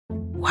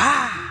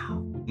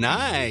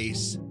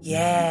Nice.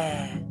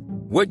 Yeah.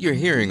 What you're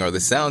hearing are the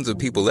sounds of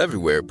people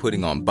everywhere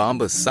putting on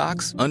Bombas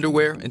socks,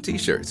 underwear, and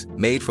T-shirts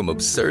made from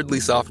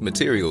absurdly soft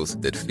materials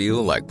that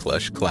feel like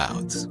plush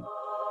clouds.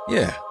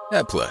 Yeah,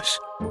 that plush.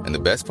 And the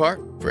best part?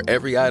 For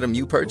every item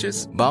you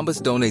purchase,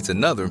 Bombas donates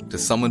another to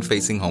someone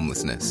facing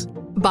homelessness.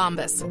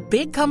 Bombas.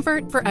 Big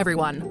comfort for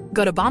everyone.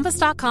 Go to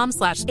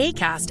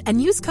bombas.com/ACAST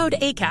and use code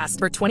ACAST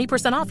for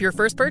 20% off your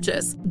first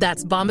purchase.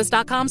 That's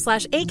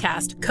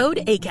bombas.com/ACAST.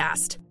 Code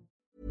ACAST.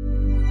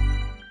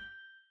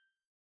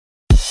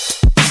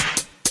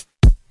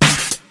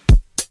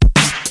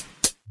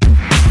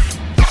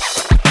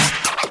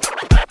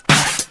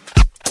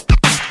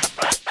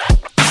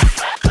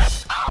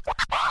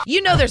 You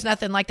know there's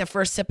nothing like the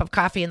first sip of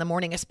coffee in the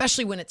morning,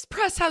 especially when it's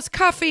Press House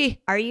coffee.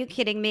 Are you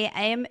kidding me?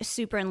 I am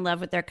super in love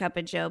with their Cup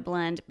of Joe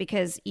blend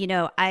because, you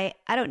know, I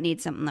don't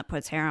need something that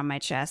puts hair on my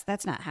chest.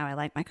 That's not how I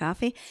like my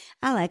coffee.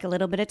 I like a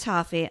little bit of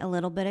toffee, a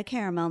little bit of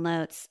caramel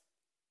notes.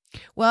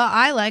 Well,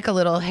 I like a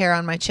little hair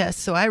on my chest,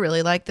 so I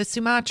really like the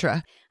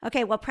Sumatra.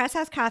 Okay, well, Press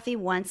House Coffee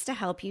wants to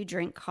help you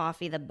drink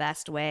coffee the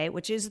best way,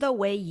 which is the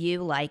way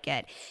you like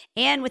it.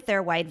 And with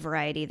their wide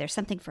variety, there's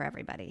something for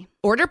everybody.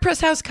 Order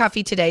Press House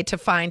Coffee today to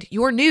find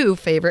your new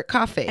favorite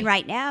coffee. And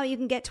right now, you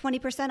can get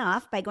 20%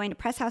 off by going to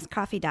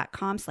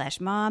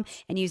presshousecoffee.com/mom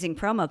and using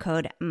promo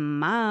code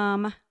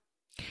MOM.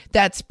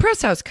 That's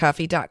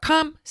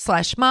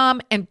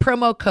presshousecoffee.com/mom and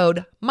promo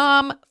code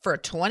MOM for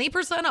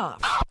 20%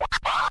 off.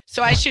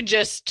 So I should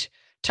just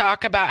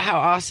talk about how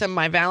awesome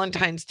my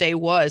Valentine's Day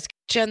was.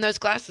 Jen, those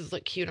glasses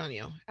look cute on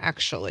you,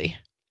 actually.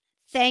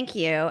 Thank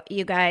you,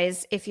 you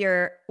guys. If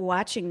you're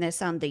watching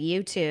this on the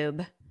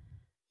YouTube,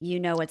 you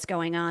know what's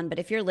going on. But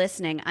if you're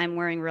listening, I'm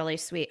wearing really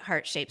sweet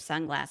heart-shaped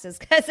sunglasses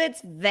because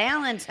it's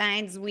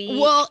Valentine's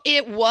week. Well,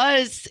 it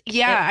was.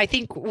 Yeah, I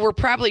think we're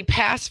probably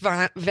past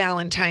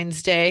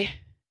Valentine's Day.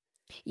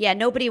 Yeah,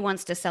 nobody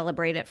wants to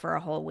celebrate it for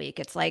a whole week.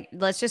 It's like,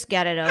 let's just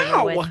get it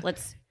over with.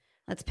 Let's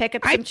pick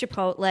up some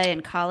Chipotle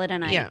and call it a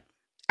night. Yeah.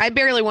 I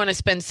barely want to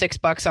spend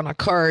 $6 on a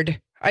card.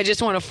 I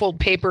just want to fold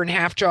paper in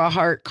half, draw a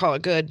heart, call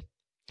it good.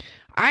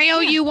 I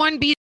owe you one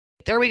BJ.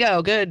 There we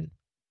go. Good.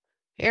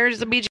 Here's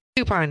the BJ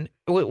coupon,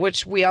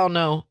 which we all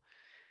know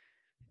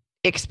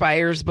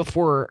expires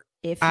before.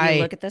 If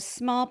you look at the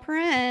small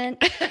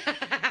print.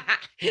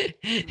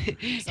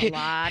 There's a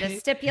lot of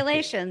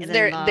stipulations.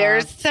 There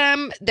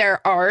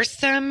are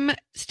some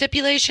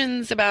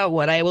stipulations about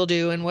what I will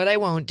do and what I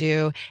won't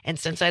do. And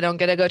since I don't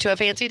get to go to a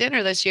fancy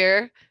dinner this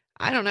year,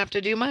 I don't have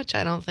to do much,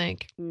 I don't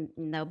think.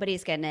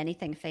 Nobody's getting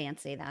anything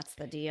fancy. That's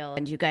the deal.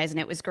 And you guys, and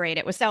it was great.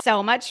 It was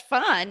so much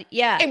fun.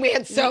 Yeah. And we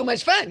had so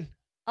much fun.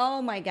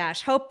 Oh my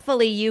gosh.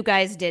 Hopefully you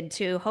guys did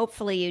too.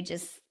 Hopefully you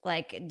just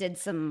did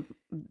some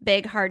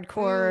big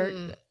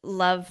hardcore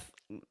love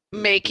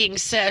making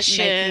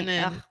session.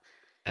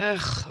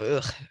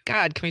 Ugh.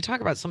 God, can we talk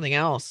about something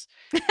else?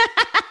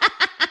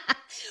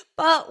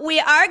 Well, we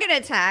are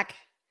going to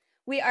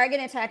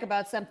talk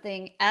about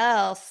something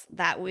else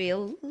that we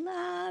love.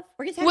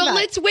 We're going to talk about.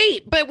 Let's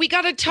wait. But we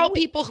got to tell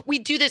people, we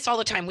do this all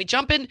the time. We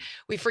jump in,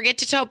 we forget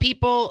to tell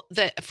people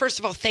that, first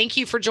of all, thank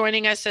you for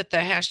joining us at the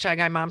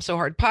hashtag I'm Mom So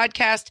Hard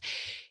podcast.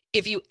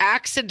 If you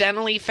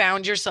accidentally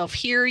found yourself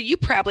here, you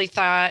probably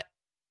thought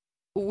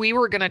we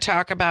were going to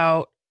talk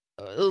about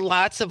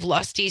lots of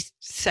lusty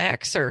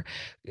sex or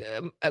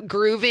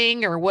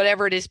grooving or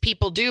whatever it is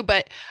people do.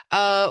 But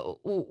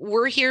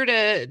we're here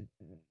to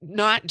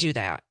not do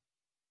that.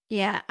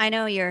 Yeah, I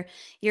know you're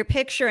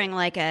picturing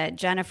like a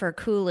Jennifer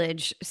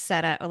Coolidge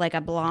setup, like a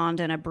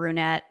blonde and a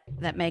brunette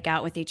that make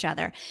out with each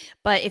other.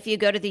 But if you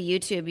go to the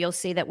YouTube, you'll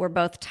see that we're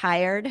both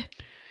tired.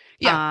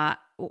 Yeah.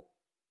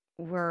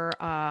 We're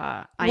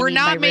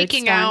not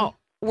making out.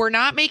 We're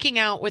not making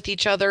out with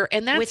each other,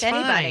 and that's with fine.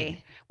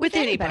 Anybody. With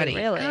anybody,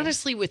 really.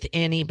 Honestly, with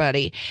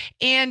anybody.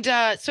 And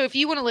so if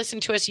you want to listen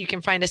to us, you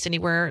can find us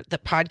anywhere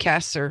that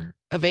podcasts are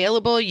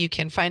available. You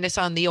can find us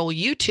on the old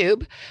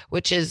YouTube,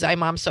 which is I'm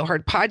Mom So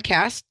Hard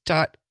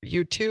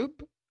podcast.youtube.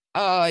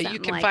 You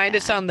can find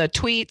us on the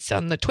tweets,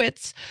 on the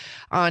twits,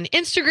 on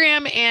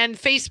Instagram and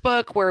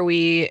Facebook, where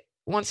we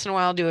once in a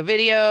while do a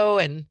video,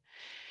 and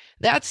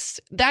that's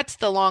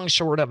the long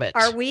short of it.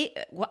 Are we?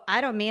 Well,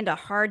 I don't mean to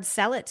hard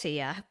sell it to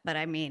you, but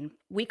I mean,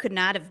 we could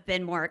not have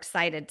been more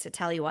excited to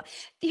tell you what.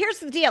 Here's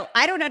the deal.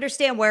 I don't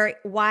understand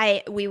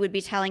why we would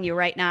be telling you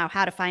right now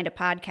how to find a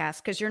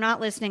podcast, because you're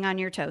not listening on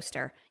your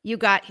toaster. You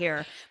got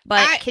here,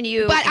 but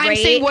I'm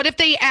saying, what if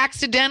they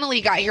accidentally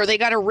got here? They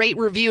got to rate,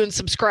 review, and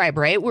subscribe,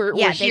 right? We're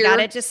they here. got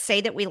to just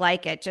say that we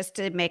like it, just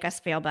to make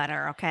us feel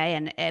better, okay?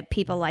 And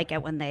people like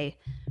it when they,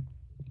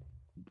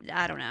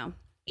 I don't know.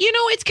 You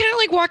know, it's kind of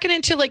like walking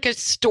into like a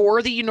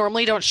store that you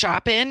normally don't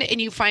shop in, and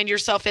you find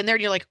yourself in there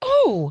and you're like,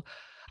 oh,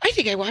 I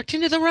think I walked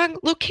into the wrong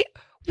location.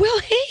 Well,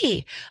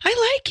 hey,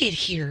 I like it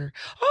here.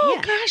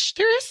 Oh, gosh,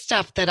 there is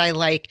stuff that I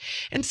like.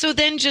 And so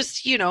then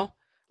just,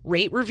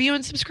 rate, review,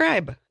 and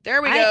subscribe.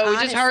 There we go. We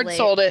just hard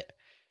sold it.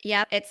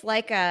 Yeah, it's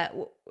like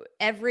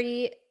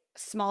every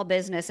small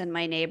business in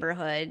my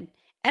neighborhood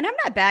And I'm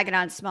not bagging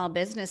on small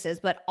businesses,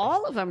 but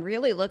all of them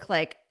really look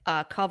like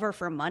a cover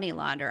for money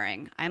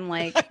laundering. I'm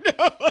like,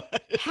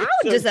 how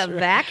does a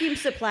vacuum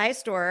supply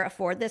store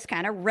afford this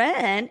kind of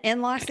rent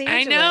in Los Angeles,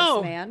 I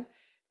know. man?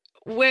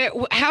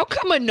 How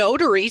come a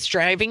notary's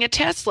driving a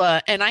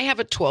Tesla and I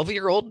have a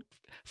 12-year-old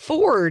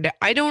Ford?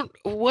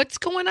 What's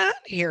going on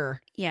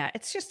here? Yeah,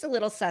 it's just a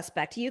little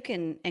suspect. You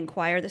can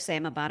inquire the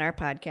same about our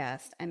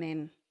podcast. I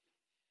mean,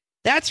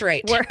 that's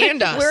right.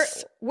 And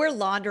us. We're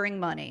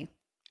laundering money.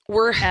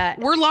 We're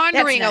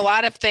laundering a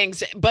lot of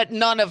things, but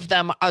none of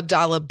them are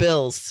dollar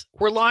bills.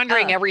 We're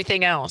laundering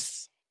everything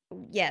else.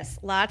 Yes,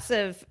 lots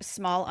of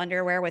small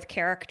underwear with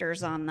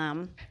characters on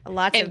them.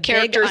 Lots and of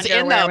characters big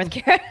in them. With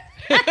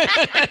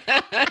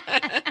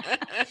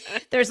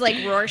There's like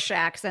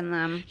Rorschachs in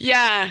them.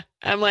 Yeah.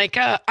 I'm like,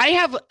 I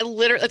have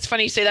literally, it's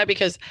funny you say that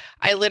because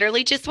I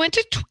literally just went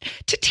to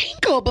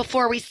Tinkle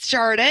before we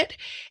started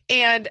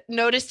and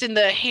noticed in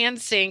the hand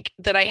sink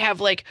that I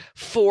have like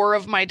 4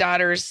 of my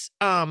daughter's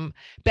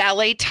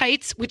ballet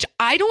tights, which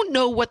I don't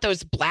know what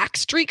those black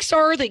streaks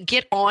are that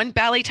get on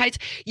ballet tights.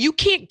 You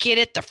can't get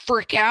it the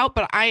frick out,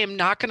 but I am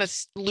not going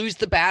to lose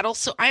the battle.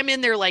 So I'm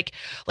in there like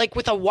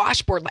with a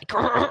washboard, like,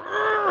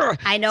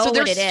 I know. So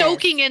they're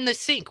soaking in the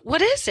sink.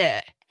 What is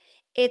it?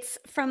 It's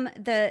from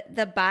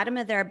the bottom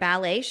of their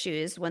ballet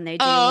shoes when they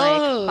do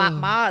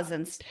like pas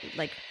and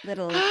like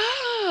little.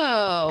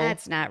 Oh,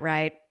 that's not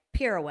right.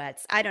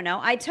 Pirouettes. I don't know.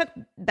 I took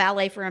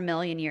ballet for a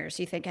million years.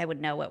 You think I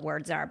would know what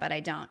words are, but I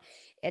don't.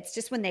 It's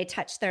just when they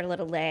touch their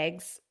little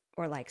legs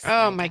or like.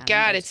 Oh my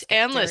God, it's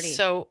endless. Dirty.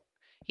 So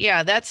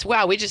yeah,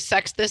 wow. We just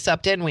sexed this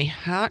up, didn't we?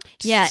 Hot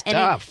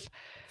stuff.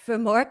 For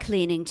more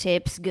cleaning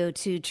tips, go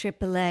to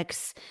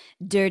XXX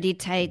Dirty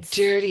Tights.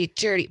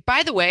 Dirty.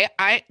 By the way,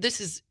 this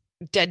is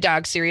dead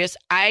dog serious.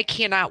 I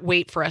cannot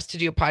wait for us to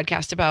do a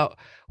podcast about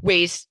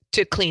ways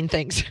to clean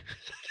things.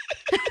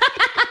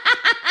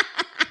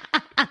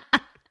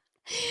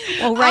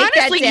 Well, write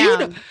honestly, that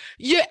down.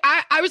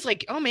 I was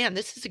like, oh man,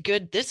 this is a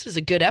good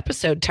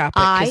episode topic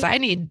because I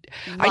need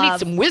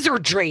some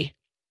wizardry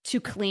to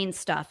clean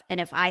stuff. And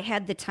if I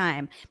had the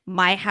time,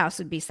 my house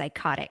would be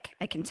psychotic.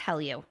 I can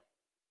tell you.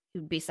 It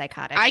would be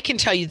psychotic. I can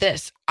tell you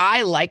this.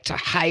 I like to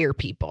hire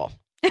people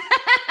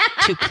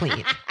to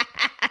clean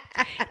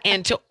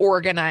and to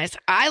organize.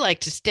 I like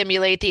to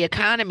stimulate the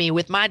economy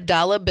with my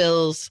dollar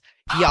bills,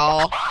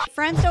 y'all.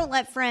 Friends don't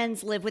let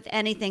friends live with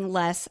anything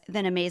less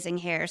than amazing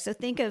hair. So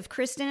think of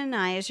Kristen and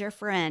I as your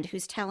friend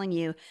who's telling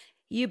you,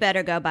 you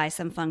better go buy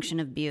some Function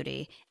of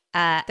Beauty.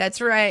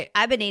 That's right.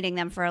 I've been eating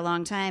them for a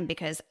long time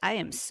because I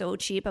am so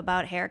cheap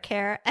about hair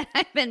care. And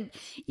I've been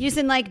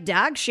using like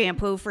dog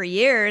shampoo for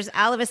years.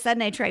 All of a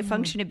sudden I try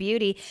Function of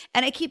Beauty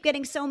and I keep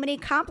getting so many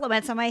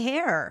compliments on my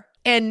hair.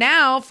 And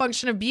now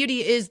Function of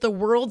Beauty is the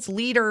world's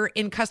leader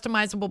in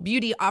customizable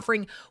beauty,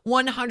 offering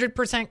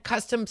 100%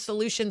 custom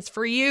solutions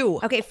for you.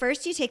 Okay,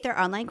 first you take their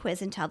online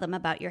quiz and tell them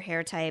about your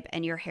hair type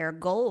and your hair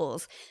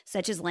goals,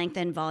 such as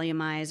lengthen,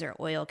 volumize, or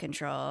oil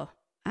control.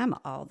 I'm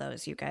all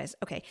those, you guys.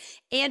 Okay.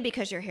 And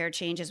because your hair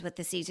changes with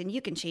the season,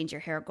 you can change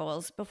your hair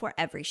goals before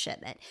every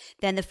shipment.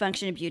 Then the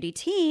Function of Beauty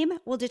team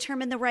will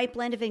determine the right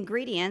blend of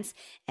ingredients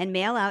and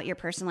mail out your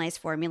personalized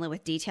formula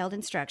with detailed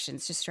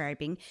instructions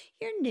describing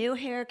your new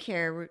hair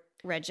care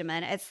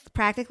regimen. It's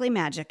practically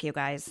magic, you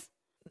guys.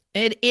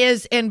 It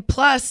is. And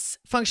plus,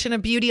 Function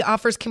of Beauty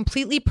offers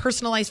completely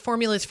personalized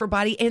formulas for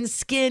body and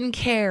skin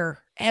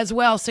care as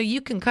well. So you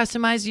can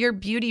customize your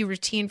beauty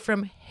routine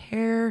from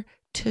hair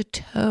to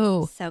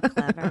toe. So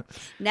clever.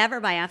 Never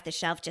buy off the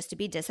shelf just to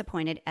be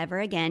disappointed ever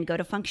again. Go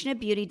to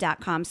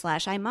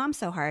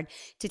functionofbeauty.com/imomsohard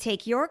to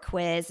take your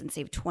quiz and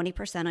save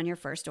 20% on your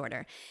first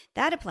order.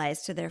 That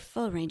applies to their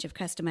full range of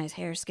customized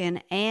hair,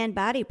 skin, and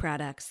body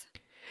products.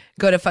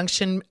 Go to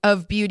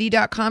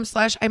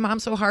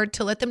functionofbeauty.com/imomsohard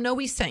to let them know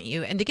we sent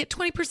you and to get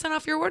 20%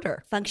 off your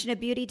order.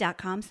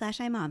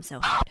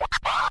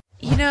 Functionofbeauty.com/imomsohard.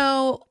 You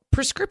know,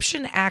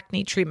 prescription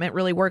acne treatment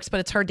really works, but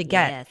it's hard to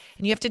get. Yes.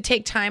 And you have to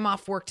take time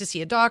off work to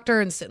see a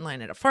doctor and sit in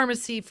line at a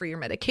pharmacy for your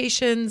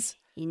medications.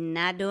 You're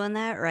not doing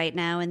that right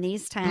now in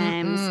these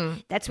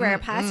times. That's where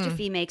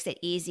Apostrophe makes it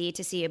easy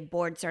to see a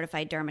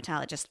board-certified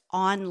dermatologist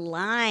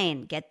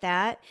online. Get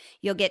that?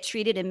 You'll get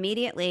treated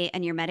immediately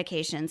and your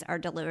medications are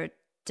delivered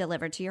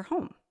to your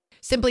home.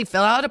 Simply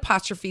fill out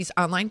Apostrophe's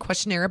online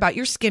questionnaire about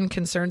your skin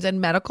concerns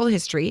and medical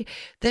history.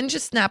 Then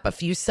just snap a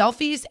few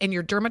selfies and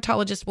your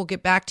dermatologist will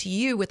get back to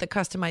you with a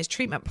customized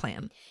treatment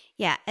plan.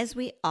 Yeah, as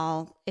we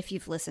all, if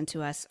you've listened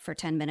to us for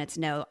 10 minutes,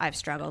 know I've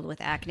struggled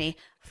with acne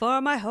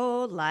for my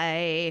whole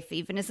life.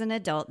 Even as an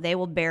adult, they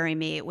will bury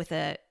me with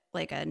a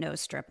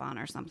nose strip on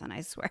or something, I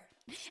swear.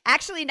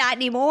 Actually, not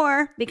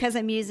anymore because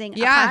I'm using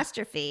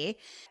Apostrophe.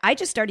 I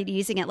just started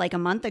using it like a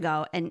month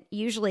ago, and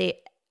usually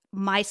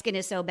my skin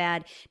is so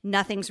bad,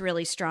 nothing's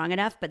really strong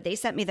enough, but they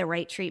sent me the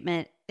right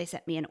treatment. They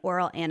sent me an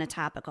oral and a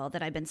topical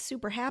that I've been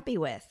super happy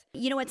with.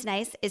 You know what's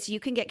nice is you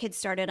can get kids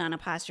started on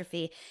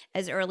Apostrophe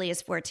as early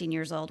as 14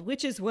 years old,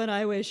 which is when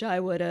I wish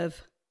I would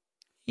have.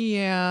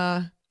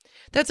 Yeah.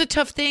 That's a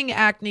tough thing,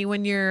 acne,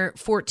 when you're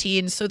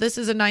 14. So this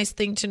is a nice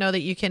thing to know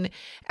that you can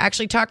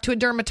actually talk to a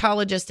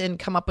dermatologist and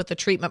come up with a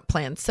treatment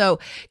plan. So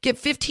get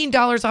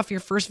 $15 off your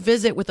first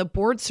visit with a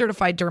board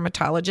certified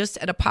dermatologist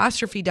at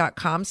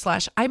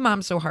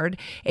apostrophe.com/imomsohard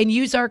and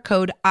use our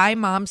code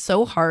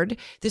imomsohard.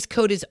 This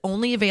code is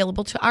only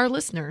available to our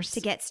listeners.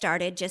 To get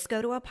started, just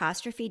go to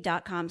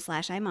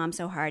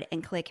apostrophe.com/imomsohard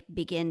and click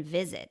begin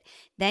visit.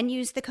 Then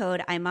use the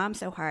code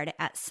imomsohard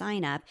at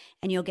sign up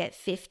and you'll get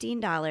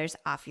 $15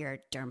 off your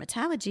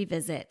dermatology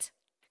visit.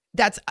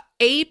 That's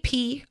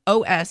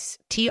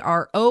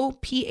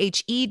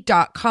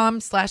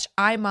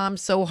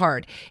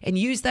apostrophe.com/imomsohard and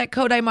use that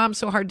code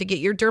imomsohard to get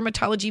your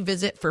dermatology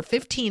visit for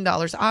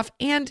 $15 off.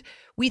 And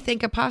we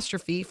thank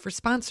Apostrophe for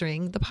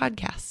sponsoring the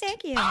podcast.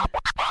 Thank you.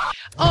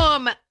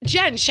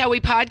 Jen, shall we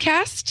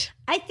podcast?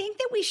 I think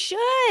that we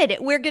should.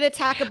 We're going to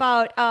talk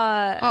about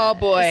oh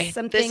boy,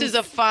 some this things. is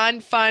a fun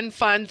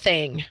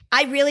thing.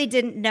 I really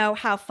didn't know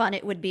how fun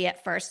it would be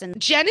at first, and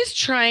Jen is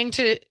trying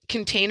to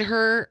contain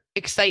her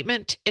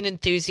excitement and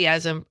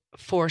enthusiasm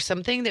for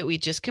something that we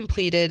just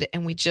completed,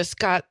 and we just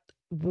got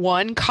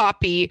one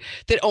copy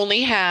that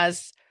only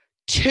has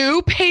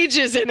 2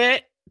 pages in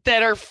it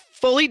that are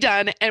fully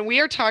done. And we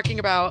are talking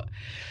about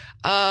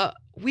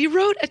we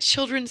wrote a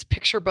children's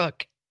picture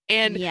book,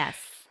 and yes,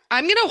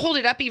 I'm going to hold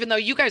it up even though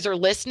you guys are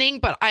listening,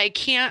 but I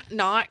can't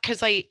not,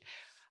 because I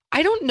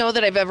don't know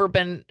that I've ever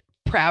been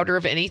prouder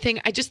of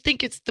anything. I just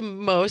think it's the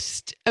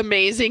most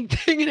amazing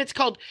thing. And it's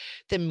called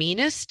The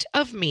Meanest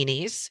of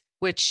Meanies,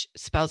 which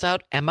spells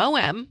out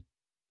MOM.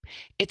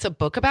 It's a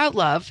book about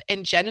love.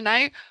 And Jen and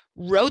I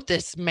wrote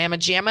this mamma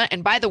jamma.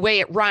 And by the way,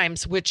 it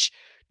rhymes, which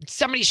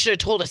somebody should have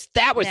told us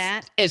that was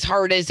as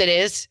hard as it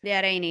is.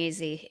 That ain't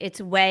easy.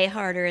 It's way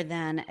harder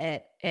than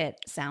it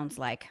sounds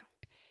like.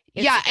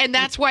 And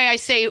that's why I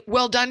say,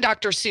 well done,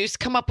 Dr. Seuss.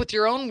 Come up with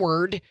your own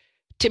word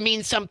to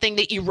mean something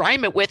that you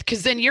rhyme it with,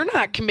 because then you're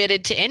not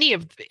committed to any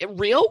of the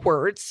real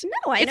words.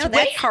 No, I know it's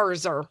way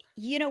harder.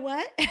 You know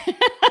what?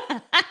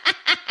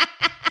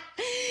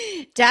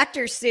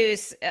 Dr.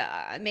 Seuss,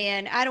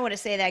 man, I don't want to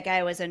say that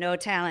guy was a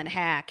no-talent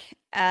hack,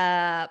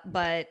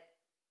 but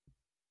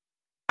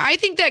I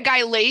think that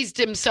guy lazed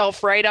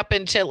himself right up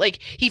into,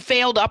 like, he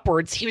failed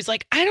upwards. He was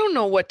like, I don't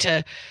know what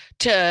to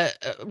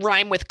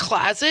rhyme with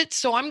closet,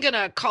 so I'm going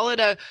to call it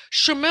a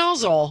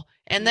schmozzle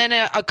and then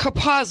a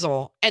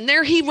kapuzzle. And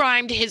there he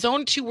rhymed his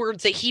own 2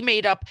 words that he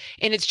made up,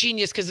 and it's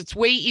genius because it's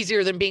way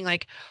easier than being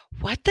like,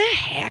 what the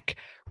heck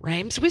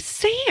rhymes with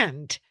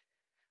sand?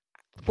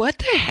 What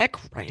the heck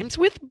rhymes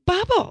with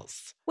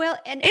bubbles? Well,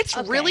 and it's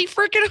really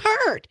freaking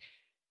hard.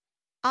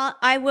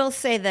 I will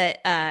say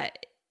that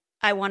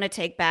I want to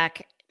take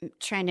back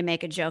trying to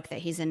make a joke that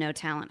he's a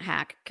no-talent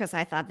hack, because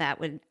I thought that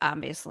would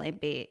obviously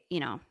be,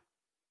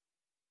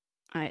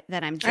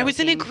 that I'm joking. I was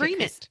in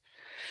agreement.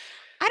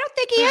 I don't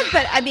think he is,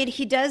 but I mean,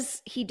 he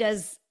does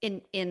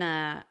in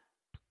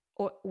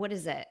or what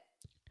is it?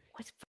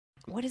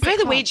 What is it? By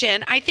the way, called?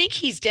 Jen, I think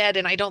he's dead,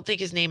 and I don't think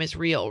his name is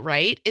real,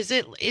 right?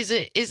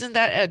 Isn't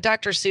that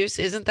Dr. Seuss?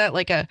 Is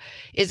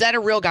that a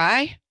real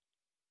guy?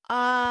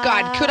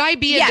 God, could I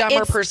be a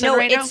dumber person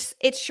now?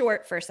 It's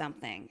short for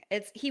something.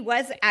 He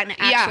was an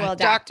actual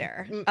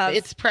doctor.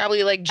 It's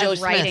probably like Joe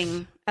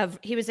Smith.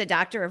 He was a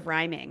doctor of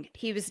rhyming.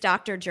 He was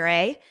Dr.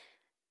 Dre.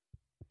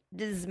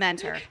 His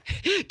mentor.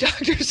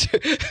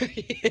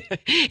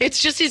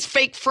 It's just his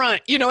fake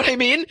front. You know what I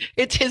mean?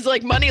 It's his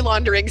like money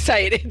laundering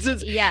site. It's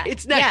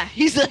not. Yeah.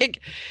 He's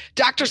like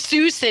Dr.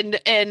 Seuss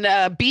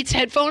and Beats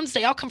headphones.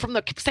 They all come from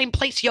the same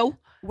place, yo.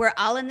 We're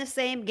all in the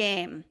same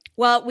game.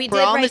 Well, we're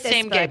all write in the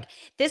same game.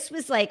 This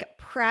was like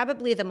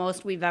probably the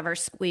most we've ever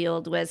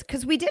squealed, was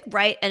because we did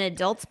write an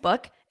adult's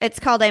book. It's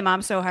called A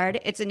Mom So Hard.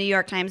 It's a New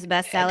York Times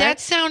bestseller.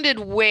 That sounded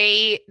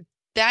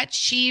that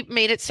she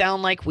made it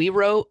sound like we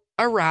wrote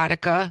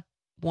erotica.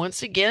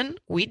 Once again,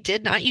 we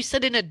did not. You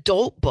said an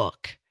adult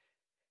book.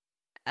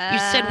 You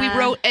said we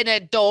wrote an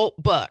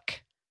adult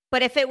book.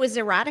 But if it was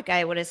erotica,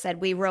 I would have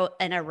said we wrote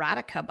an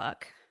erotica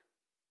book.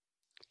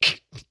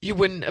 You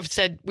wouldn't have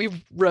said we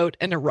wrote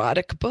an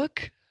erotic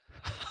book?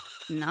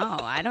 No,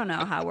 I don't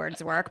know how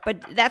words work,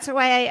 but that's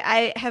why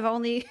I have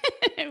only,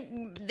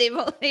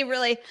 they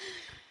really.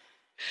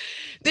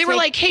 They were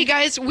like, hey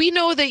guys, we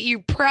know that you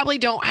probably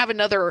don't have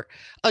another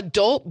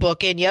adult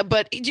book in you,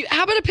 but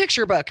how about a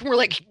picture book? And we're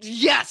like,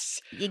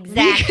 yes.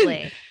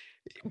 Exactly.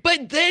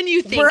 But then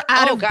you think we're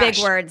out of big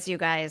words, you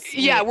guys.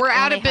 Yeah, we're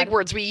out of big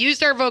words. We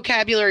used our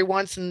vocabulary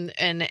once,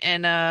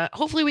 and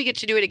hopefully we get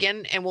to do it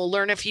again, and we'll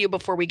learn a few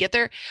before we get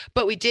there.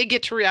 But we did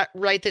get to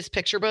write this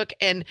picture book,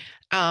 and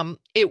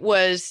it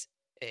was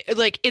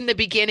like in the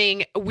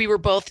beginning, we were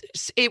both,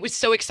 it was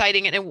so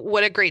exciting, and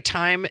what a great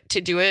time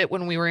to do it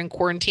when we were in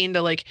quarantine,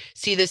 to like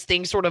see this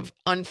thing sort of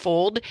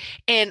unfold.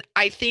 And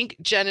I think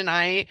Jen and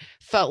I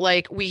felt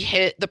like we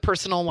hit the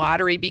personal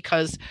lottery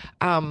because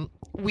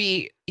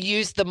we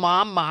used the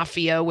Mom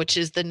Mafia, which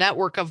is the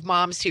network of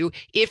moms who,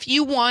 if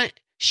you want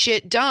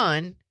shit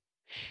done,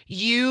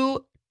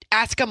 you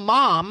ask a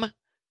mom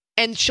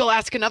And she'll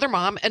ask another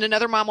mom, and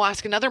another mom will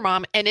ask another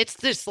mom. And it's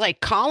this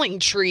like calling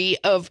tree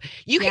of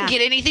you can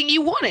get anything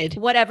you wanted.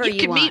 Whatever you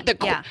could want. meet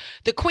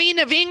the Queen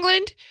of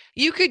England.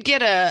 You could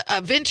get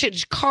a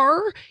vintage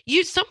car.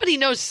 Somebody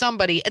knows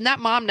somebody, and that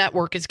mom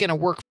network is going to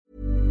work.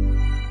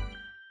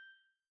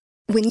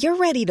 When you're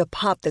ready to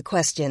pop the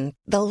question,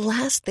 the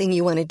last thing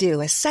you want to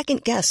do is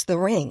second guess the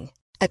ring.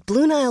 At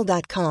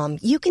BlueNile.com,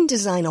 you can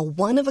design a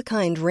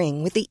one-of-a-kind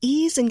ring with the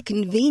ease and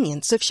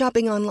convenience of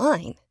shopping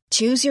online.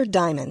 Choose your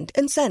diamond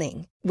and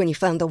setting. When you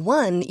find the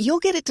one, you'll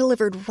get it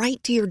delivered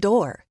right to your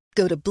door.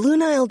 Go to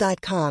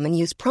BlueNile.com and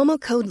use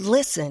promo code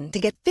LISTEN to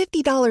get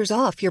 $50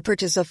 off your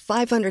purchase of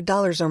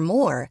 $500 or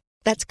more.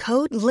 That's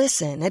code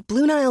LISTEN at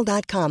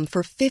BlueNile.com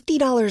for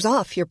 $50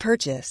 off your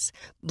purchase.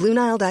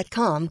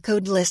 BlueNile.com,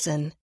 code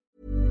LISTEN.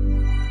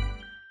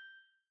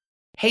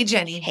 Hey,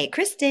 Jenny. Hey,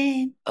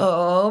 Kristen.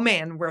 Oh,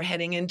 man, we're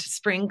heading into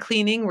spring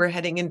cleaning. We're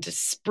heading into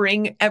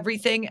spring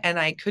everything. And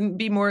I couldn't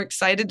be more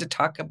excited to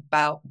talk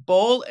about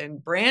Boll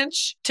and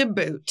Branch to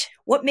boot.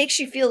 What makes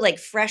you feel like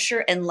fresher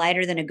and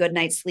lighter than a good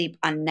night's sleep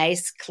on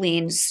nice,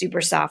 clean, super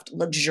soft,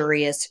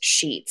 luxurious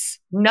sheets?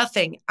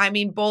 Nothing. I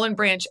mean, Boll and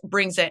Branch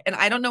brings it. And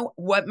I don't know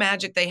what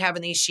magic they have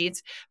in these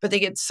sheets, but they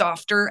get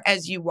softer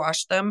as you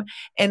wash them.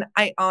 And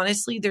I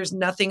honestly, there's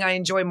nothing I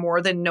enjoy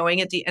more than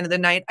knowing at the end of the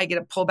night, I get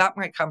to pull back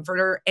my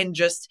comforter and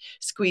just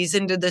squeeze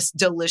into this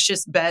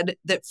delicious bed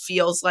that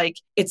feels like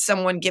it's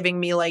someone giving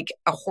me like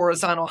a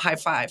horizontal high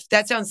five.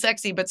 That sounds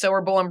sexy, but so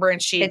are Boll and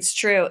Branch sheets. It's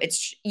true.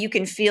 You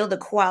can feel the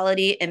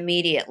quality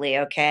immediately,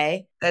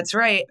 okay? That's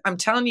right. I'm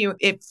telling you,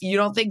 if you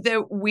don't think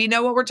that we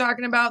know what we're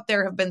talking about,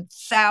 there have been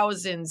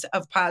thousands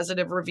of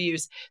positive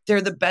reviews.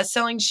 They're the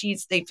best-selling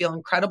sheets. They feel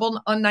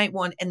incredible on night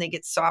one, and they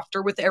get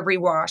softer with every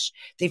wash.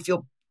 They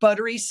feel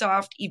buttery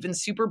soft, even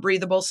super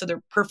breathable. So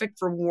they're perfect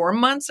for warm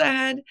months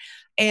ahead.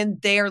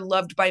 And they are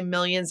loved by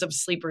millions of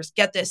sleepers.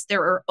 Get this,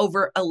 there are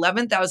over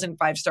 11,000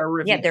 5-star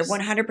reviews. Yeah, they're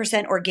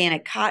 100%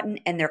 organic cotton,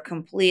 and they're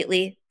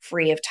completely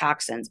free of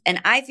toxins. And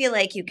I feel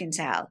like you can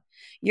tell.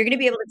 You're going to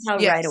be able to tell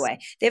right away.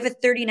 They have a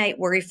 30-night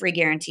worry-free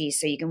guarantee,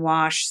 so you can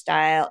wash,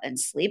 style, and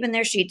sleep in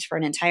their sheets for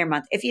an entire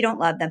month if you don't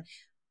love them,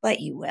 but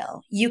you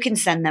will. You can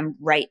send them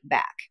right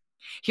back.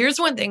 Here's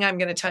one thing I'm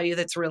going to tell you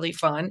that's really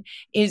fun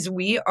is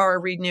we are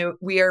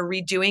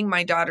redoing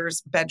my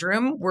daughter's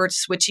bedroom. We're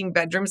switching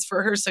bedrooms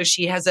for her. So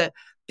she has a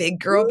big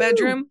girl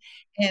bedroom.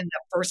 And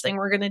the first thing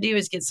we're going to do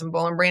is get some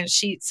Boll and Branch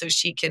sheets so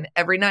she can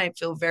every night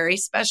feel very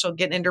special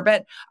getting into her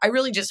bed. I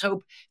really just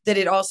hope that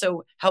it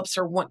also helps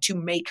her want to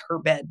make her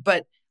bed.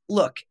 But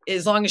look,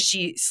 as long as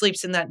she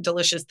sleeps in that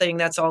delicious thing,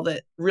 that's all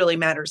that really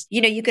matters.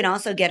 You know, you can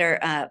also get her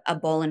a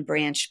Boll and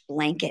Branch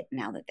blanket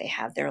now that they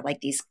have. They're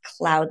like these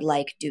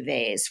cloud-like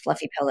duvets,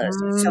 fluffy pillows,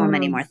 so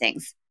many more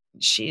things.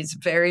 She's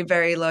very,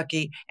 very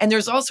lucky. And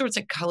there's all sorts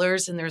of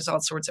colors and there's all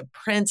sorts of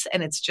prints,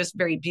 and it's just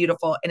very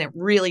beautiful. And it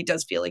really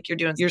does feel like you're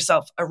doing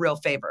yourself a real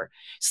favor.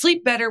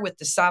 Sleep better with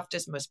the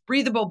softest, most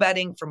breathable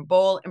bedding from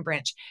Boll and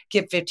Branch.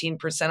 Get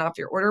 15% off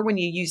your order when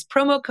you use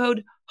promo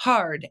code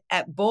HARD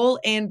at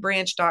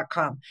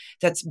bollandbranch.com.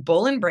 That's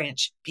Boll and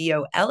Branch,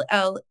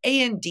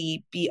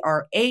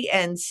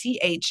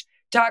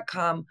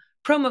 BOLLANDBRANCH.com.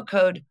 Promo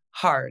code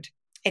HARD.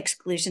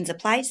 Exclusions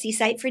apply. See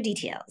site for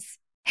details.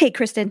 Hey,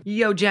 Kristen.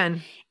 Yo,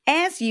 Jen.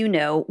 As you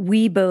know,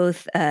 we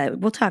both,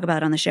 we'll talk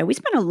about on the show, we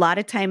spend a lot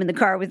of time in the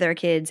car with our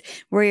kids.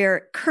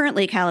 We're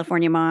currently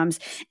California moms,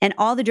 and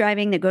all the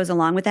driving that goes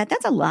along with that,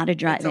 that's a lot of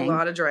driving. It's a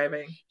lot of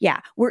driving. Yeah.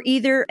 We're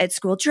either at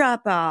school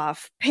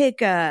drop-off,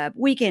 pickup,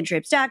 weekend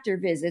trips, doctor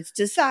visits,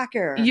 to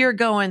soccer. You're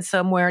going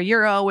somewhere.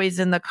 You're always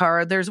in the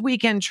car. There's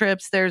weekend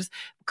trips. There's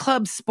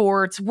club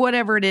sports,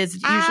 whatever it is.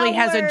 It usually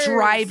has a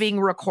driving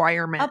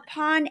requirement.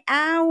 Upon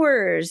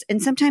hours.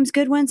 And sometimes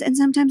good ones and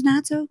sometimes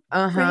not so.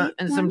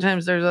 And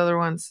sometimes there's other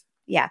ones.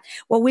 Yeah.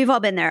 Well, we've all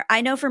been there.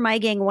 I know for my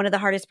gang, one of the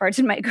hardest parts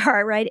in my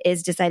car ride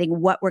is deciding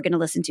what we're going to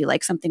listen to,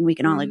 like something we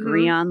can all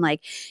agree on.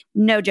 Like,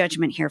 no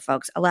judgment here,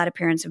 folks. A lot of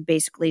parents have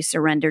basically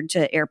surrendered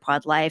to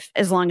AirPod life.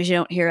 As long as you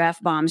don't hear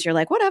F-bombs, you're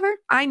like, whatever.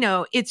 I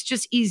know. It's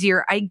just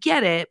easier. I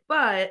get it,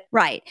 but...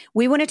 Right.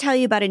 We want to tell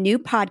you about a new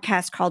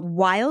podcast called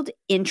Wild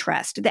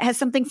Interest that has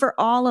something for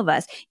all of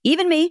us,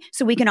 even me,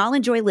 so we can all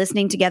enjoy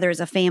listening together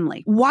as a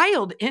family.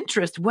 Wild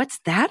Interest? What's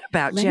that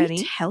about, Jenny? Let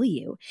me tell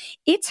you.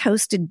 It's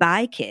hosted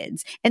by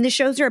kids, and the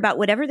shows are about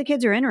whatever the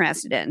kids are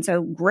interested in.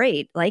 So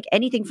great, like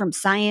anything from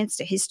science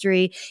to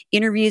history,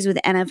 interviews with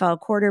NFL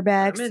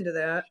quarterbacks. I'm into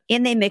that.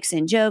 And they mix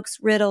in jokes,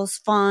 riddles,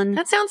 fun.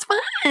 That sounds fun.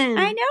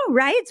 I know,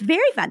 right? It's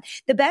very fun.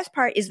 The best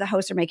part is the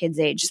hosts are my kids'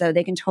 age, so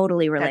they can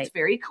totally relate. That's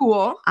very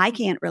cool. I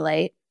can't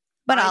relate,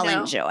 but I'll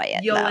enjoy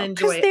it. You'll enjoy it.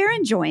 Because they're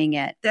enjoying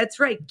it. That's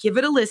right. Give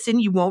it a listen.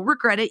 You won't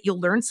regret it. You'll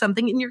learn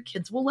something and your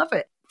kids will love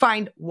it.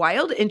 Find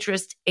Wild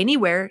Interest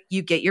anywhere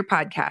you get your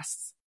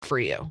podcasts. For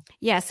you.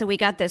 Yeah, so we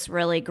got this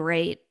really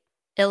great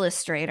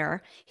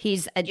illustrator.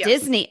 He's a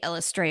Disney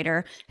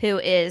illustrator who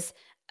is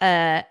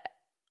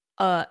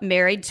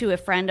married to a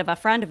friend of a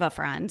friend of a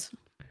friend.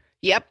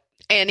 Yep.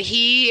 And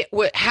he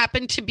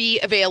happened to be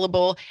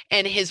available,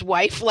 and his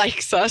wife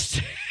likes us.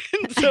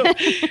 So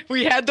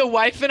we had the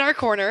wife in our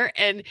corner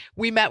and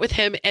we met with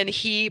him and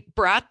he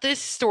brought this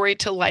story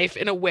to life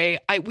in a way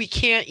we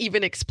can't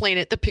even explain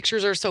it. The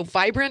pictures are so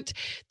vibrant.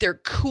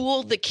 They're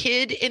cool. The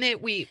kid in it,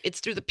 it's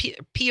through the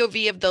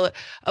POV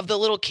of the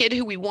little kid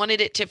who we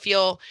wanted it to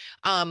feel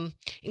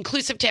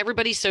inclusive to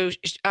everybody. So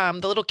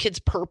the little kid's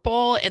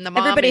purple and the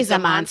mom Everybody's is a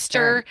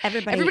monster.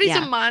 Everybody's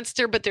a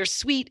monster, but they're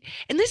sweet.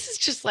 And this is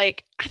just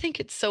like, I think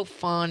it's so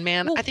fun,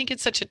 man. Well, I think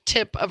it's such a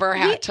tip of our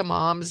hat to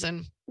moms.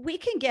 And we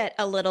can get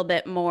a little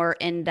bit more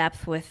in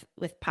depth with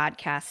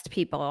podcast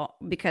people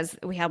because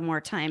we have more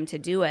time to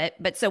do it.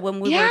 But so when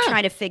we were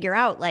trying to figure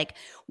out like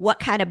what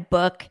kind of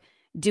book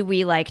do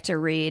we like to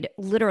read,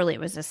 literally it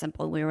was this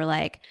simple. We were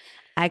like,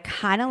 I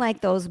kind of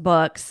like those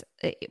books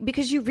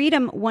because you read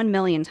them 1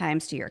 million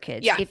times to your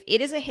kids. Yeah. If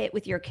it is a hit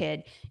with your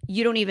kid,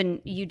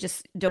 you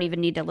just don't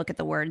even need to look at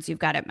the words. You've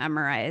got it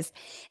memorized.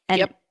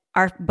 And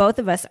both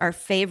of us, our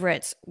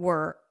favorites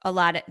were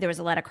there was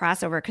a lot of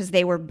crossover because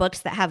they were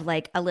books that have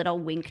like a little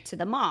wink to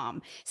the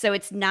mom. So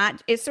it's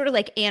sort of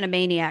like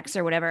Animaniacs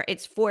or whatever.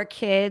 It's for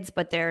kids,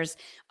 but there's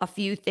a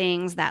few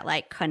things that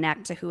like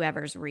connect to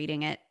whoever's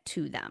reading it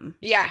to them.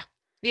 Yeah.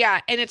 Yeah.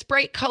 And it's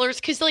bright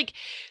colors. Cause like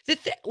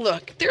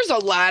look, there's a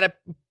lot of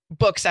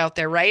books out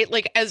there, right?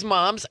 Like as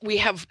moms, we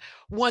have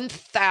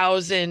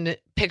 1,000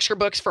 picture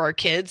books for our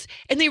kids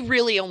and they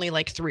really only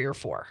like 3 or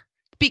 4.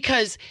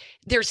 Because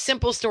they're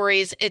simple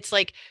stories. It's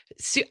like,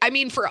 I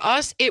mean, for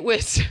us, it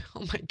was,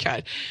 oh my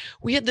God,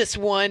 we had this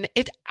one.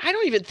 I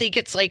don't even think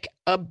it's like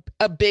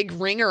a big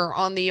ringer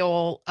on the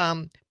old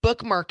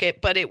book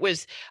market, but it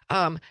was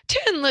 10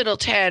 little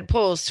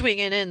tadpoles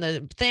swinging in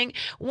the thing.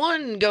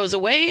 One goes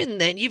away and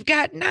then you've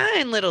got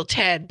 9 little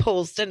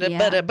tadpoles.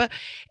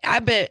 I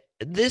bet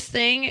this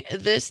thing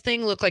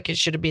looked like it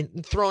should have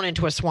been thrown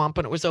into a swamp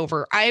when it was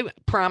over. I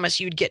promise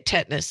you'd get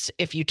tetanus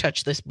if you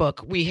touch this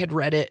book. We had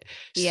read it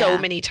so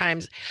many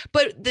times.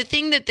 But the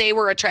thing that they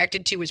were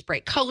attracted to was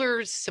bright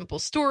colors, simple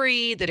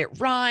story, that it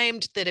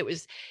rhymed, that it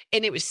was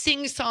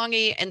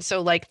sing-songy. And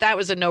so like that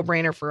was a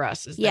no-brainer for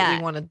us is that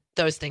we wanted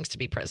those things to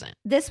be present.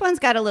 This one's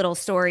got a little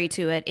story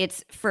to it.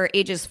 It's for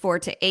ages 4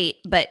 to 8,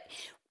 but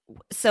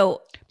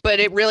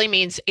it really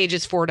means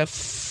ages 4 to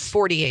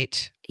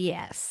 48.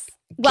 Yes.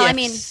 Well, I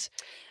mean,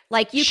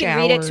 like you can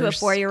read it to a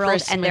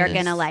 4-year-old and they're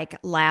going to like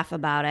laugh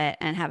about it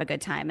and have a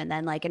good time. And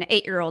then like an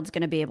 8-year-old's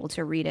going to be able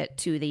to read it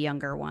to the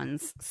younger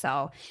ones.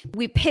 So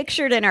we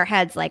pictured in our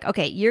heads, like,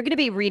 okay, you're going to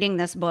be reading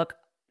this book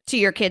to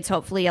your kids,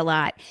 hopefully a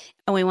lot.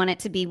 And we want it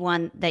to be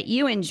one that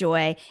you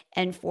enjoy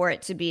and for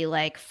it to be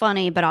like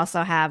funny, but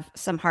also have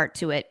some heart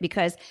to it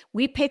because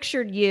we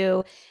pictured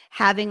you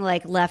having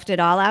like left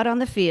it all out on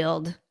the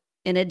field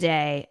in a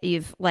day.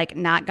 You've like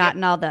not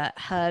gotten all the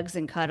hugs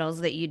and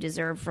cuddles that you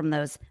deserve from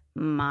those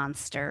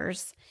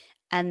monsters.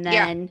 And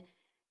then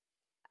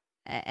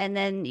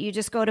you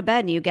just go to bed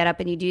and you get up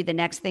and you do the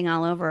next thing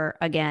all over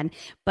again.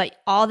 But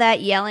all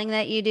that yelling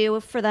that you do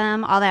for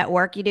them, all that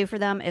work you do for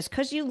them is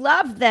because you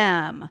love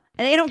them.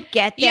 And they don't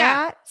get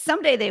that.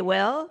 Someday they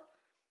will.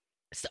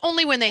 It's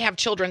only when they have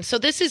children. So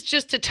this is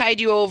just to tide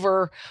you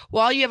over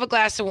while you have a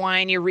glass of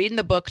wine, you're reading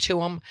the book to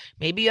them.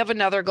 Maybe you have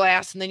another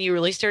glass and then you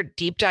really start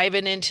deep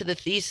diving into the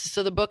thesis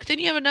of the book. Then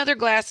you have another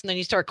glass and then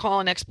you start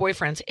calling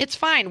ex-boyfriends. It's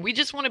fine. We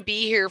just want to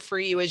be here for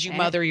you as you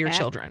mother your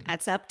children.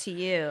 That's up to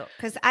you.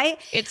 Because I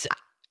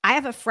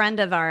have a friend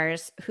of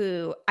ours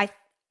who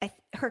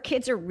her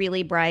kids are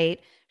really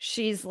bright.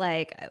 She's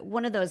like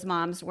one of those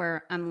moms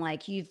where I'm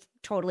like, you've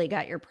totally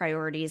got your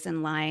priorities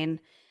in line.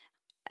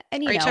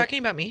 And are you talking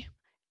about me?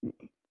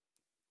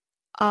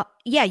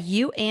 Yeah,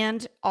 you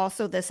and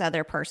also this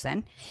other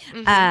person.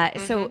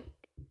 So,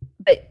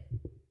 but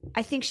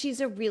I think she's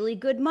a really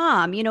good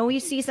mom. You know, you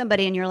see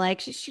somebody and you're like,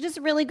 she does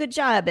a really good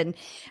job. And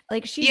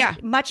like, she's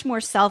much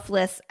more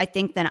selfless, I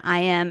think, than I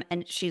am.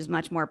 And she's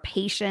much more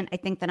patient, I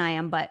think, than I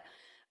am. But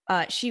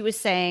she was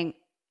saying,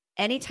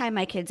 anytime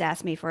my kids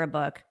ask me for a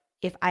book,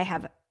 if I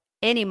have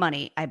any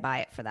money, I buy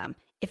it for them.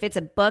 If it's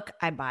a book,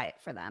 I buy it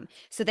for them.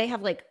 So they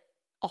have like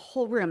a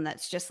whole room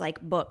that's just like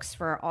books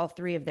for all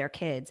 3 of their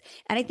kids.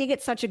 And I think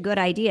it's such a good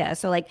idea.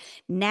 So like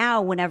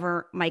now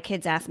whenever my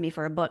kids ask me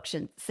for a book,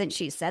 since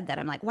she said that,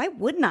 I'm like, why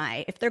wouldn't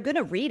I? If they're going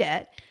to read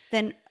it,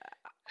 then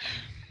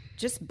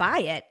just buy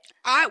it.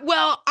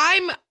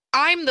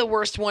 I'm the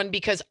worst one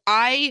because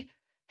I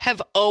have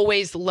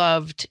always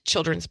loved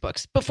children's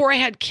books. Before I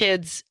had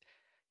kids,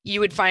 you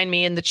would find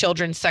me in the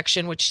children's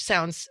section, which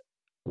sounds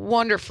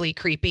wonderfully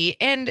creepy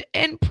and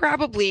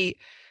probably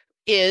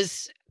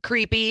is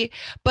creepy,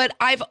 but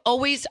I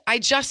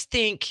just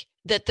think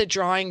that the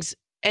drawings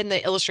and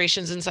the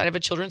illustrations inside of a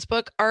children's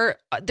book are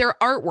their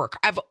artwork.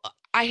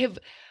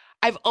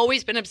 I've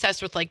always been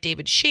obsessed with like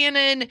David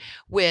Shannon,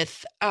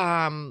 with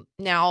now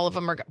all of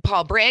them are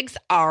Paul Braggs,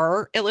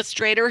 our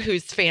illustrator,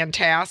 who's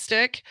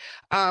fantastic.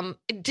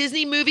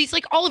 Disney movies,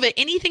 like all of it,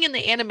 anything in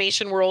the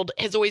animation world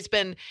has always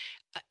been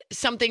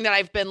something that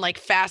I've been like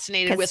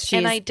fascinated with,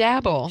 and I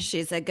dabble.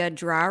 She's a good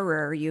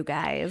drawer, you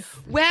guys.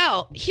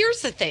 Well,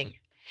 here's the thing.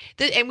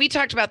 And we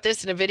talked about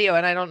this in a video,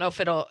 and I don't know if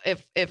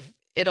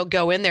it'll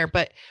go in there,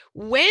 but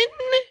when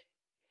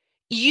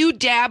you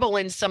dabble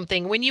in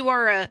something, when you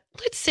are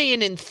let's say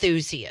an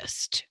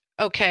enthusiast,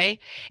 okay,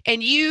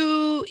 and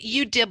you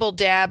dibble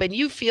dab and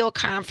you feel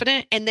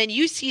confident, and then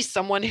you see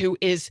someone who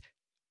is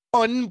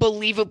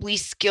unbelievably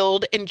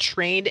skilled and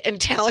trained and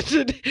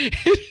talented.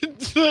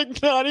 It's like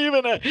not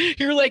even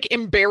you're like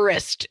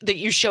embarrassed that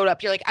you showed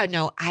up. You're like, oh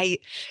no,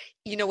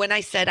 when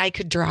I said I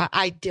could draw,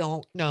 I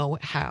don't know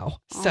how.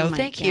 So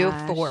thank you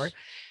for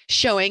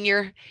showing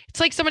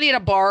it's like somebody at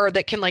a bar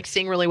that can like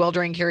sing really well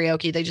during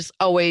karaoke.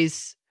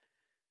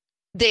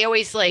 They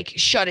always like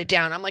shut it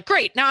down. I'm like,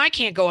 great, now I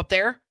can't go up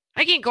there.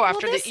 I can't go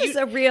after this.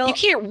 You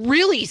can't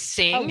really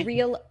sing. A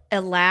real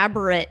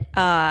elaborate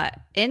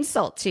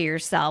insult to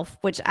yourself,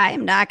 which I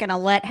am not going to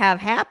let have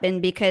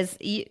happen, because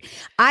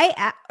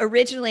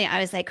originally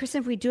I was like,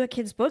 Kristen, if we do a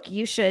kid's book,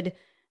 you should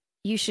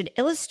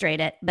illustrate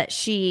it. But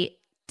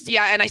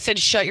and I said,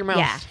 shut your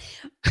mouth.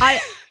 Yeah.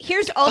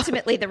 Here's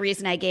ultimately the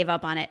reason I gave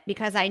up on it,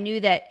 because I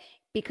knew that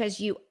because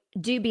you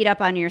do beat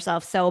up on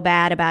yourself so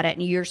bad about it,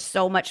 and you're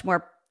so much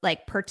more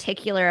like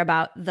particular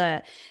about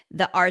the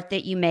art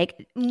that you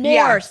make,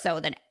 more so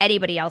than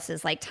anybody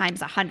else's, like times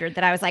 100,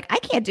 that I was like, I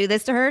can't do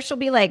this to her. She'll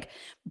be like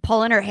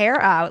pulling her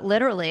hair out,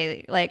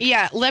 literally. Like,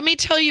 yeah, let me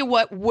tell you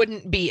what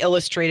wouldn't be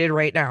illustrated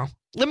right now.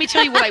 Let me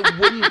tell you what I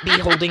wouldn't be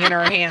holding in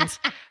our hands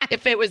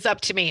if it was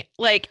up to me.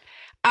 Like,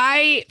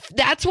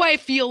 that's why I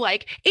feel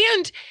like,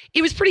 and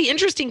it was pretty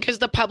interesting because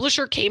the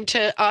publisher came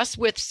to us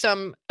with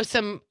some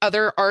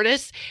other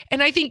artists,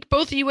 and I think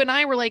both you and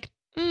I were like,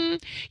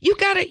 you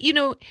gotta,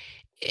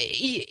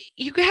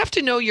 you have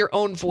to know your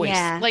own voice.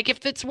 Yeah. Like,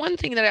 if it's one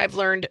thing that I've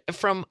learned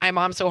from I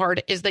Mom So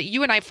Hard, is that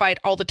you and I fight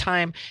all the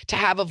time to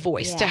have a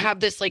voice, to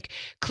have this like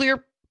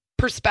clear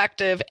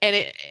perspective,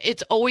 and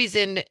it's always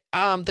in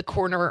the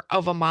corner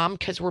of a mom,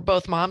 because we're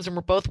both moms and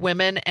we're both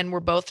women and we're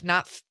both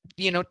not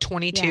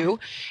 22,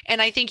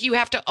 and I think you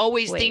have to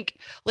always think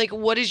like,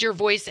 what is your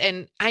voice?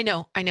 And I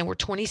know we're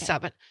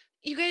 27.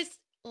 You guys,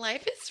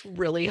 life is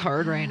really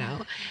hard right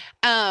now.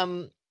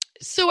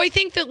 So I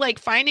think that like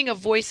finding a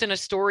voice in a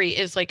story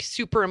is like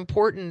super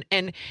important,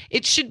 and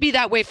it should be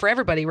that way for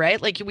everybody,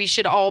 right? Like, we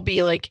should all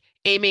be like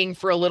aiming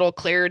for a little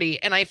clarity.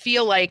 And I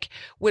feel like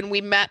when we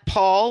met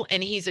Paul,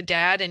 and he's a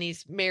dad and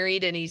he's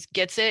married and he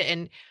gets it,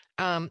 and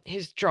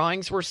his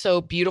drawings were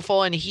so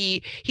beautiful, and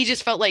he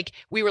just felt like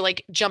we were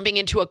like jumping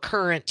into a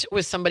current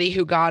with somebody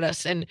who got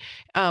us. And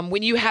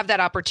when you have that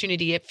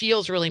opportunity, it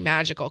feels really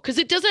magical, because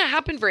it doesn't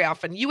happen very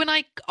often. You and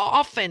I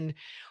often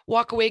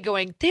walk away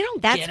going, they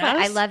don't get us. That's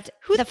what I loved.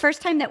 The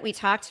first time that we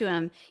talked to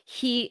him,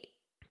 he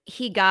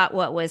got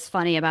what was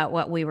funny about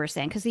what we were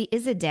saying, because he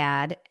is a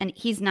dad, and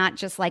he's not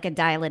just like a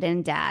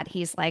dial-it-in dad.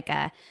 He's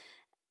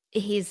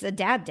a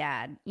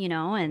dad,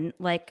 and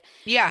like,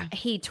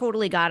 he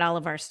totally got all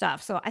of our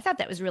stuff. So I thought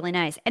that was really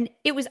nice. And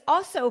it was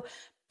also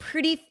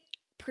pretty,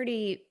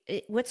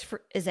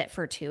 is it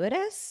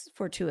fortuitous?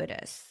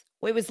 Fortuitous.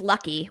 It was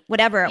lucky,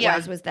 whatever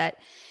it was that.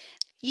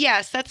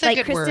 Yes, that's a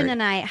good word. Kristen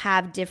and I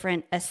have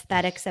different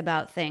aesthetics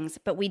about things,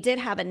 but we did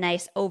have a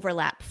nice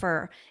overlap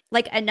for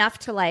like enough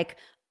to like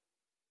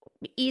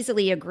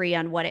easily agree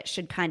on what it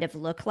should kind of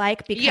look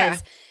like,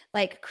 because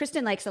like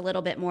Kristen likes a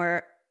little bit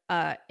more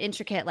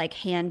intricate, like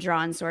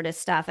hand-drawn sort of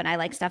stuff, and I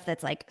like stuff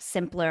that's like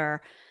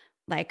simpler,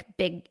 like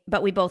big,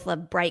 but we both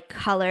love bright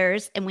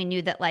colors, and we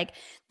knew that like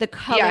the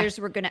colors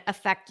were going to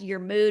affect your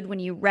mood when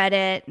you read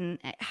it,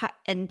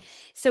 and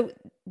so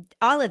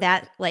all of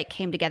that like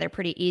came together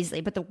pretty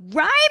easily. But the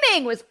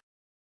rhyming was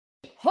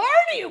hard,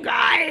 you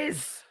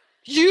guys.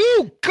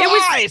 The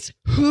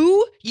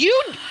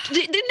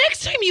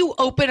next time you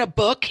open a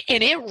book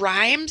and it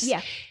rhymes,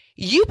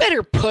 you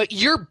better put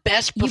your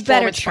best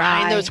performance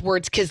behind those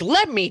words, because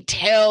let me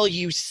tell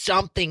you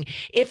something.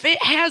 If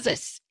it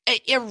has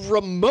a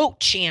remote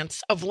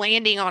chance of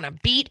landing on a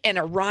beat and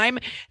a rhyme,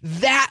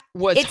 that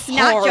was It's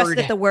hard. Not just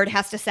that the word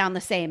has to sound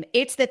the same.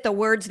 It's that the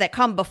words that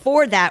come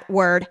before that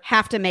word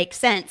have to make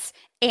sense,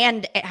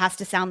 and it has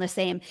to sound the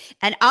same.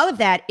 And all of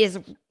that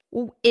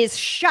is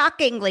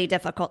shockingly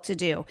difficult to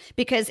do,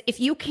 because if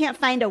you can't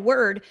find a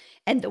word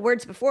and the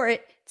words before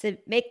it to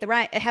make the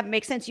rhyme have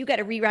make sense, you got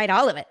to rewrite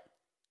all of it.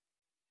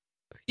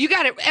 You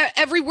got it,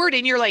 every word,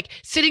 and you're like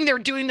sitting there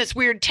doing this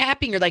weird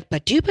tapping. You're like,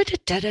 and if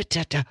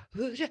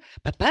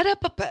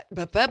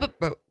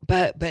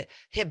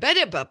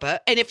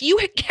you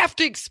have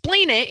to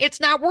explain it, it's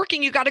not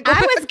working. You got to go.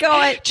 I was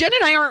going. Jen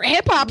and I aren't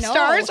hip hop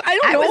stars. I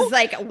don't know. I was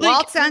like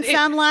waltz on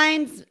some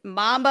lines,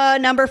 Mamba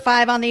number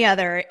 5 on the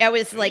other. It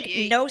was like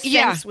no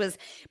sense was.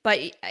 But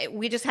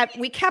we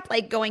kept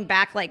like going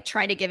back, like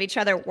trying to give each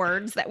other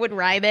words that would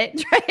rhyme it,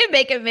 trying to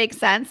make it make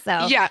sense.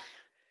 So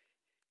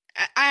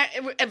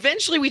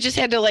eventually we just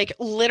had to like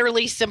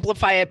literally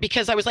simplify it,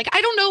 because I was like, I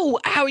don't know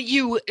how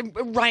you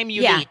rhyme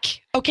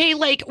unique. Okay.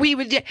 Like we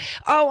would,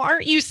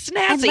 aren't you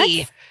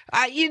snazzy?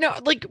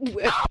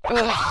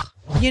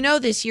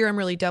 This year I'm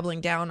really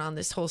doubling down on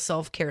this whole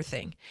self-care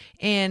thing.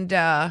 And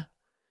that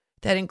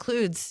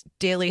includes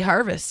Daily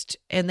Harvest,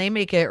 and they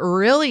make it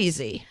real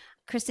easy.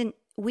 Kristen,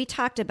 we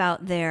talked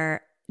about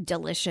their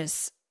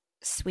delicious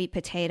sweet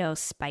potato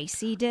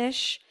spicy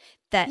dish.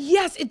 that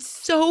Yes, it's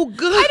so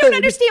good. I don't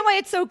understand why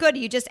it's so good.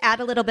 You just add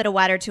a little bit of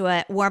water to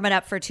it, warm it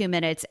up for 2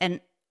 minutes, and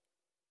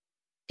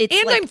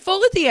I'm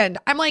full at the end.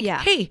 I'm like,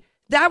 Yeah. hey,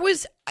 that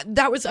was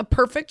a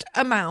perfect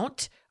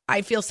amount.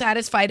 I feel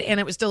satisfied, and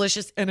it was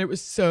delicious, and it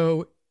was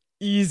so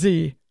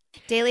easy.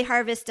 Daily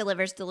Harvest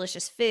delivers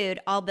delicious food,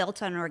 all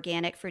built on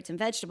organic fruits and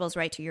vegetables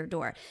right to your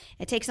door.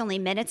 It takes only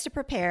minutes to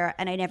prepare,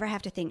 and I never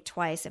have to think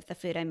twice if the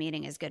food I'm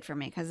eating is good for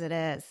me, because it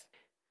is.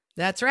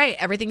 That's right.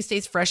 Everything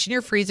stays fresh in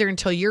your freezer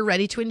until you're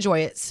ready to enjoy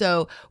it.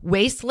 So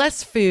waste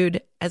less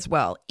food as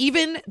well.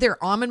 Even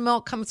their almond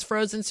milk comes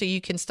frozen, so you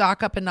can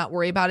stock up and not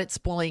worry about it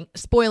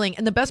spoiling.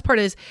 And the best part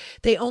is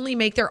they only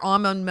make their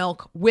almond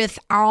milk with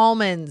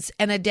almonds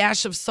and a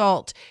dash of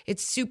salt.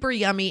 It's super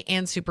yummy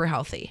and super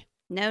healthy.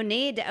 No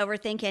need to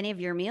overthink any of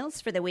your meals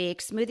for the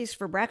week. Smoothies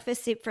for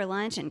breakfast, soup for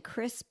lunch, and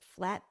crisp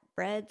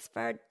flatbreads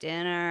for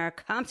dinner.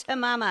 Come to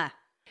mama.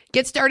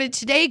 Get started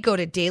today. Go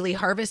to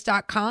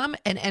dailyharvest.com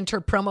and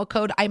enter promo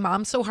code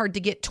IMOMSOHARD to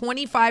get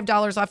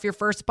 $25 off your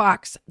first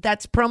box.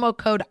 That's promo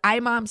code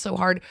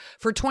IMOMSOHARD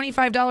for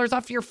 $25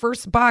 off your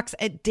first box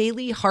at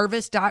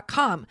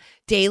dailyharvest.com.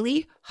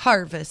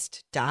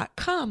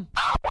 Dailyharvest.com.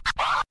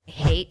 I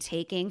hate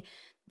taking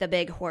the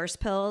big horse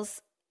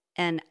pills,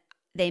 and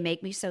they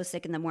make me so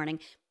sick in the morning.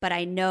 But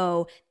I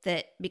know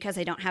that because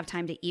I don't have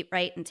time to eat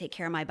right and take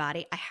care of my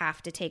body, I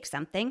have to take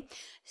something.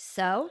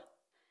 So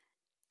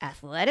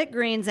Athletic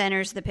Greens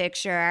enters the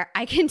picture.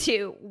 I can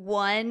do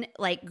one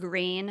like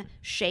green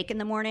shake in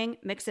the morning,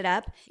 mix it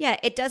up. Yeah,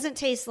 it doesn't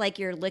taste like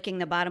you're licking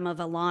the bottom of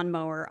a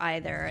lawnmower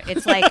either.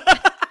 It's like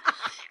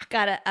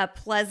got a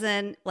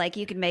pleasant, like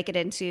you can make it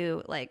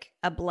into like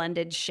a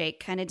blended shake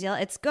kind of deal.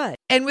 It's good.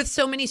 And with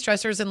so many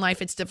stressors in life,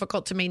 it's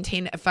difficult to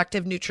maintain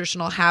effective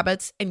nutritional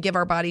habits and give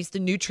our bodies the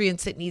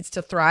nutrients it needs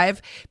to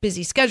thrive.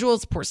 Busy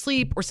schedules, poor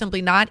sleep, or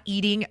simply not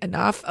eating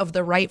enough of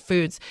the right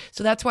foods.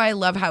 So that's why I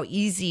love how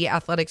easy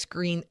Athletic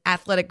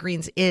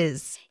Greens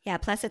is. Yeah,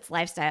 plus it's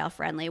lifestyle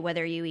friendly,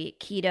 whether you eat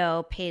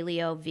keto,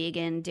 paleo,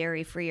 vegan,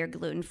 dairy-free, or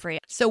gluten-free.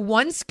 So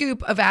one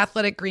scoop of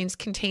Athletic Greens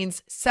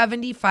contains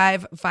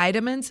 75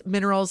 vitamins,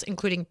 minerals,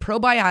 including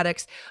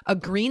probiotics, a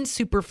green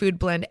superfood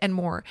blend, and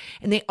more.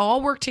 And they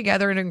all work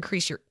together to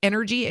increase your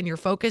energy and your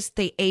focus.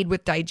 They aid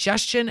with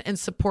digestion and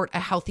support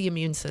a healthy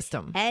immune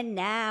system. And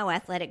now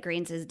Athletic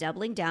Greens is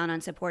doubling down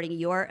on supporting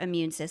your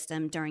immune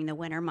system during the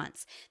winter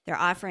months. They're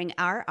offering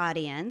our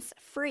audience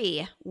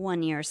free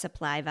 1-year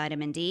supply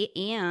vitamin D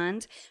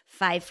and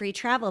 5 free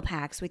travel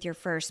packs with your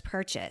first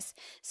purchase.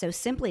 So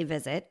simply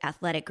visit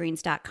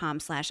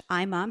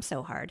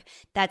athleticgreens.com/imomsohard.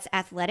 That's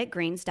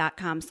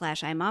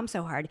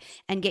athleticgreens.com/imomsohard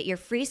and get your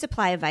free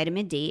supply of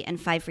vitamin D and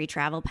 5 free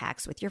travel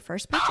packs with your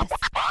first purchase.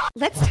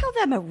 Let's tell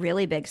them a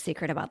really big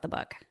secret about the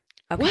book.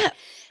 Okay. What?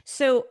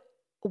 So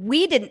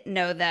we didn't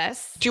know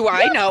this. Do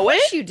I know Of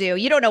course it? you do.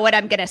 You don't know what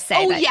I'm going to say.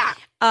 Oh, but, yeah.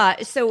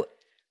 So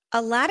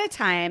a lot of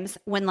times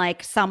when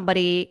like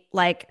somebody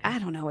like, I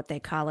don't know what they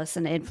call us,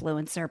 an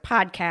influencer,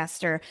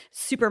 podcaster,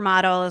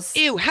 supermodels.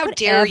 Ew, how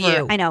dare whatever.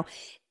 you? I know.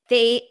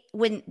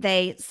 When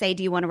they say,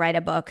 do you want to write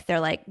a book? They're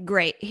like,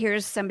 great,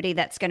 here's somebody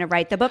that's going to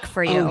write the book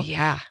for you. Oh,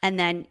 yeah. And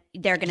then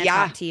they're going to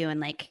Yeah. talk to you and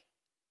like,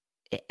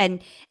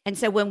 and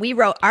so when we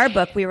wrote our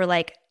book, we were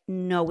like,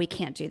 no, we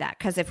can't do that.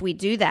 Because if we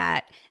do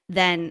that,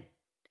 then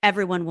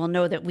everyone will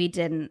know that we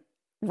didn't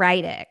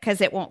write it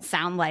because it won't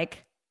sound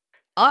like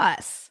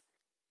us.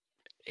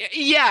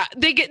 Yeah,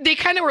 they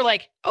kind of were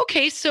like,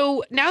 okay,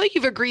 so now that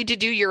you've agreed to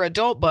do your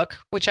adult book,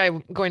 which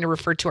I'm going to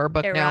refer to our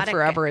book now Erotic.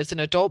 forever as an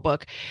adult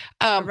book,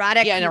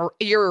 Erotic. yeah,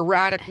 your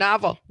erotic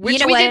novel, which You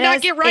know we what did it not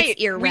is? get right.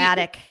 It's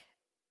erratic.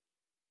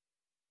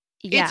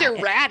 It's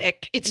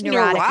erratic. It's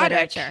neurotic neurotic.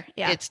 literature.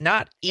 Yeah. It's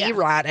not Yeah.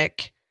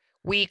 erotic.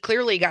 We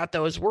clearly got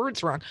those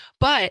words wrong,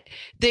 but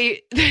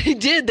they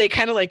did. They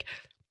kind of like,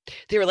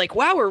 they were like,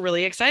 wow, we're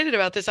really excited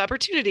about this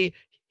opportunity.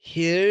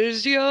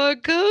 Here's your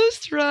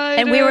ghostwriter.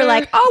 And we were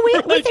like,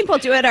 oh, we think we'll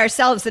do it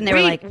ourselves. And they were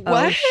Wait, like, oh,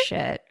 what?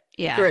 shit.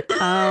 Yeah. Right. Oh,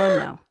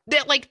 no.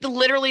 That like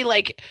literally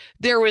like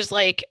there was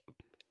like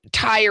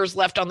tires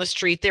left on the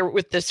street there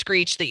with the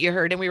screech that you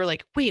heard. And we were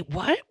like, wait,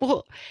 what?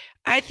 Well,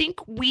 I think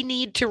we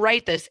need to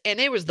write this. And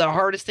it was the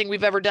hardest thing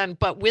we've ever done.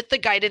 But with the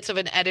guidance of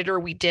an editor,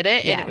 we did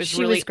it. Yeah, And it was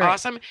she really was great.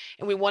 awesome.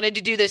 And we wanted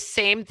to do the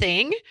same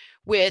thing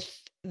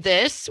with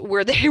this,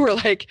 where they were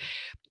like,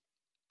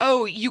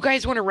 oh, you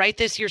guys want to write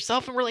this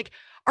yourself? And we're like,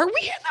 are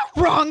we in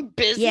the wrong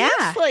business?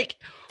 Yeah. Like,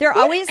 They're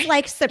what? always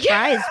like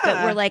surprised, but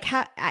Yeah. we're like,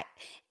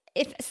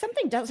 if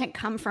something doesn't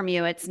come from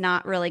you, it's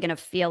not really going to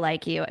feel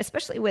like you,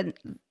 especially when.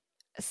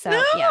 So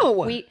yeah, No.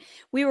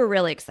 we were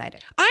really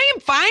excited. I am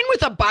fine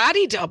with a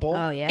body double.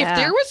 Oh, If yeah.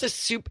 there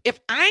was if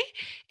I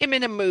am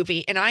in a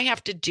movie and I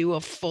have to do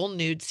a full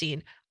nude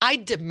scene, I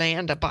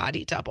demand a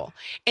body double.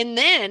 And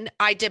then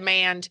I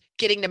demand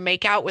getting to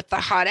make out with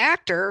the hot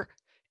actor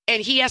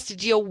and he has to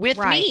deal with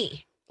Right.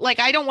 me. Like,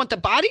 I don't want the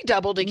body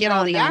double to get No,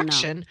 all the no, no.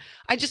 action.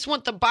 I just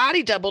want the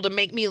body double to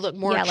make me look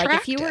more attractive. Like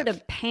if you were to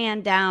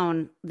pan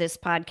down this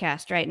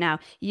podcast right now,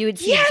 you would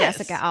see Yes.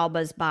 Jessica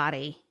Alba's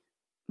body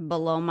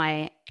below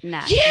my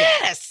neck. Yeah.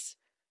 Yes.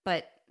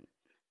 But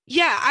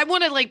Yeah, I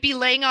want to like be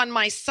laying on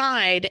my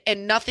side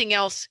and nothing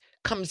else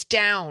comes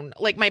down.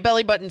 Like my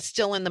belly button's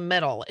still in the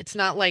middle. It's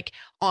not like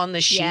on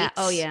the sheets. Yeah.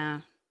 Oh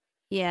yeah.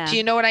 Yeah. Do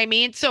you know what I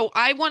mean? So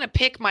I want to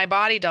pick my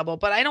body double,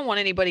 but I don't want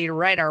anybody to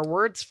write our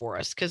words for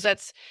us because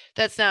that's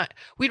not.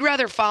 We'd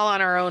rather fall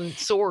on our own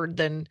sword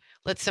than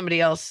let somebody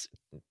else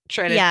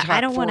try to. Yeah, talk I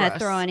don't want to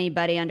throw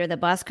anybody under the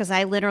bus because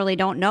I literally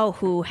don't know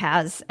who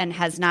has and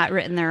has not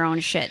written their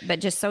own shit. But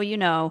just so you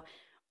know,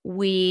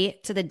 we,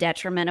 to the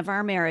detriment of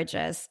our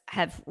marriages,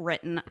 have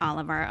written all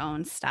of our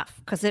own stuff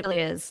because it really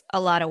is a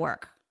lot of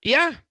work.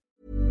 Yeah.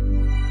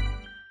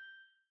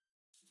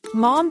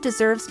 Mom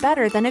deserves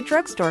better than a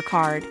drugstore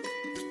card.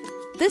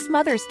 This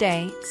Mother's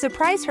Day,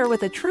 surprise her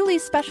with a truly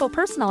special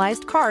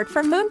personalized card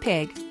from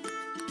Moonpig.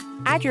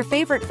 Add your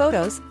favorite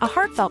photos, a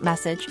heartfelt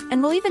message,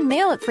 and we'll even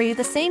mail it for you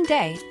the same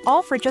day,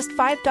 all for just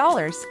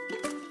 $5.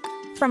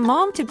 From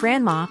mom to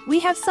grandma, we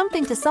have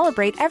something to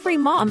celebrate every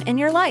mom in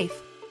your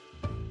life.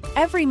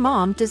 Every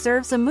mom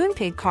deserves a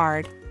Moonpig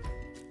card.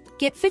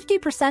 Get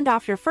 50%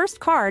 off your first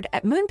card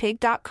at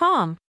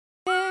moonpig.com.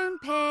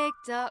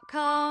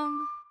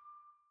 Moonpig.com.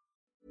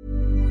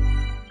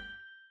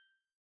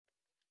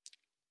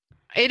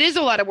 It is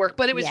a lot of work,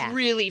 but it was Yeah.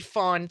 really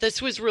fun.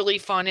 This was really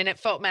fun and it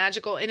felt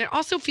magical. And it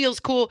also feels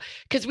cool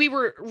because we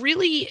were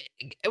really,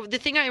 the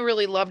thing I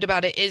really loved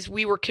about it is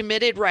we were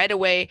committed right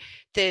away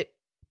that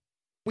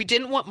we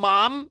didn't want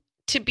mom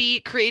to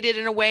be created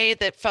in a way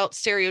that felt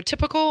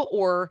stereotypical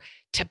or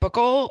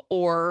typical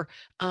or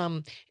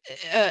a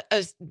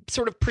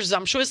sort of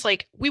presumptuous.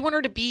 Like we want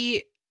her to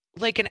be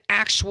like an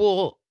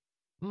actual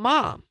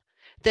mom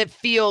that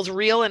feels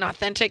real and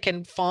authentic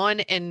and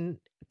fun and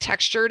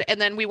textured.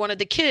 And then we wanted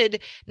the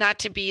kid not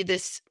to be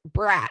this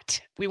brat.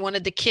 We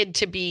wanted the kid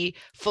to be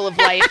full of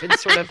life and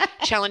sort of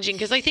challenging.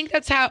 Because I think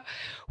that's how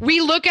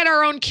we look at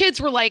our own kids.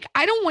 We're like,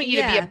 I don't want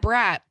you to be a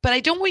brat, but I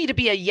don't want you to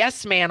be a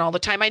yes man all the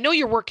time. I know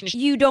you're working.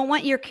 You don't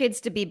want your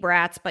kids to be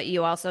brats, but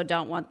you also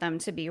don't want them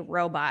to be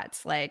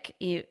robots. Like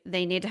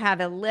they need to have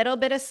a little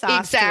bit of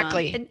sauce.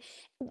 Exactly. To them.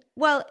 And,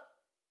 well,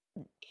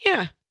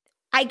 yeah.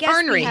 I guess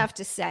Ornery. we have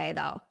to say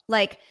though,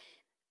 like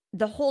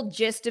the whole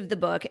gist of the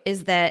book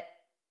is that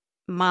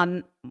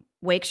mom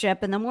wakes you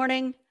up in the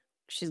morning.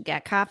 She's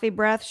got coffee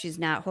breath. She's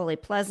not wholly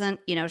pleasant.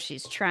 You know,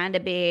 she's trying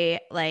to be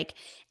like,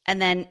 and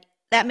then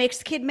that makes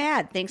the kid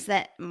mad, thinks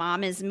that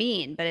mom is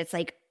mean, but it's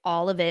like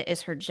all of it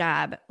is her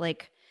job.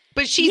 Like,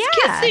 but she's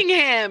kissing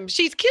him.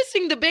 She's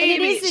kissing the baby.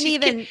 And it isn't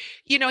even,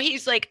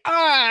 he's like,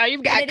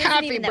 you've got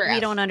coffee breath. We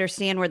don't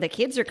understand where the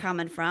kids are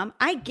coming from.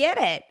 I get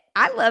it.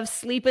 I love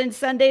sleeping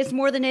Sundays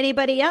more than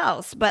anybody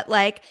else, but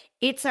like,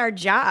 it's our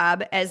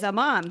job as a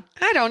mom.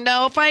 I don't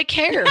know if I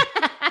care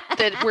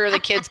that where the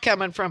kid's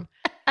coming from.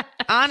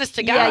 Honest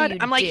to God,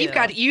 I'm like, you've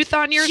got youth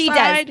on your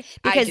side. Does,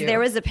 because there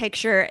was a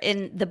picture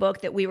in the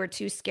book that we were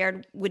too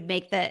scared would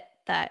make that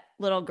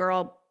little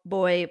girl,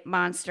 boy,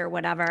 monster,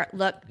 whatever,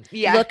 look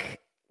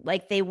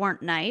like they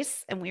weren't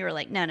nice. And we were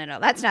like, no,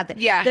 that's not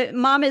the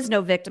mom is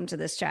no victim to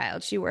this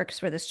child. She works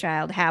for this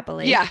child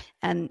happily. Yeah.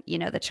 And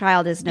the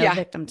child is no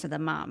victim to the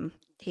mom.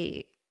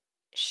 They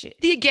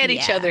get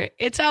each other.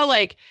 It's all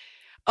like,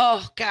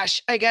 oh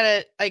gosh, I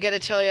gotta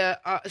tell you.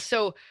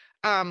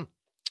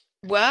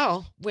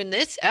 Well, when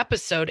this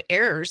episode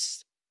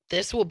airs,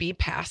 this will be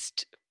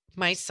past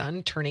my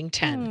son turning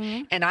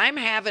 10 and I'm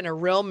having a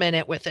real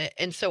minute with it.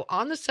 And so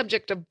on the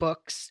subject of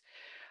books,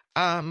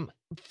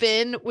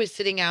 Finn was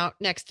sitting out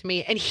next to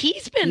me and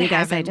he's been you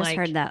guys, having I just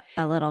heard that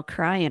a little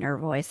cry in her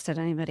voice. Did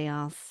anybody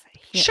else?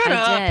 Shut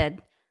up. I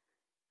did.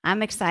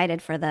 I'm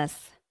excited for this.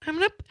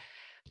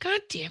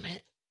 God damn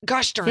it.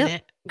 Gosh darn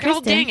it.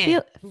 God dang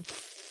it.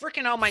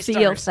 Freaking all my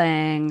feel stars.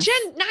 Things.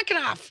 Jen, knock it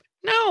off.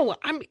 No,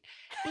 I'm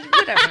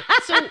whatever.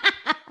 So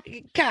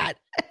God,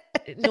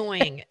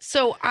 annoying.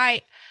 So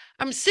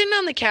I'm sitting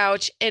on the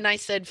couch and I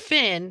said,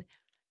 Finn,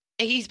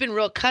 and he's been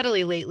real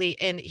cuddly lately.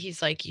 And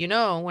he's like,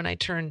 when I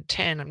turn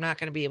 10, I'm not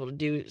going to be able to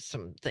do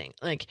something.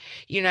 Like,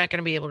 you're not going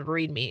to be able to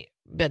read me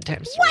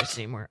bedtime stories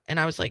anymore. And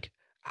I was like,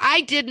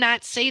 I did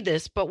not say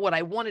this, but what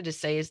I wanted to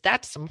say is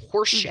that's some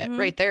horse shit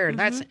right there.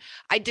 And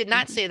I did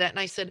not say that. And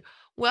I said,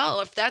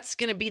 well, if that's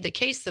going to be the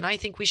case, then I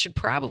think we should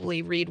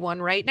probably read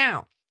one right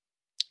now.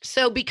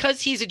 So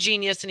because he's a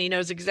genius and he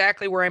knows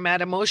exactly where I'm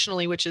at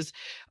emotionally, which is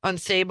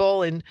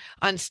unstable and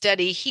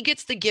unsteady, he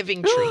gets The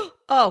Giving Tree.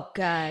 Oh,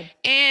 God.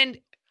 And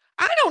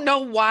I don't know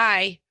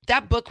why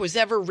that book was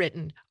ever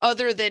written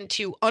other than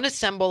to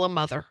unassemble a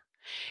mother.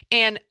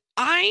 And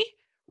I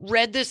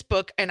read this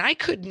book and I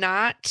could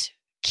not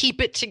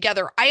keep it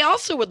together. I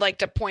also would like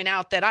to point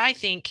out that I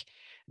think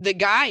the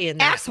guy in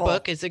that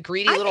book is a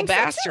greedy little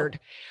bastard.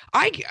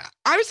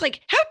 I was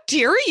like, how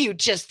dare you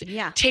just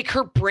take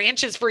her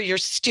branches for your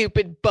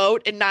stupid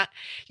boat and not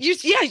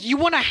use, you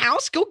want a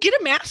house? Go get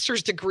a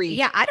master's degree.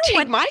 Yeah, I don't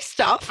take my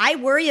stuff. I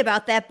worry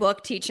about that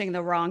book teaching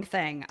the wrong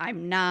thing.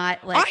 I'm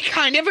not like. I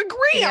kind of agree.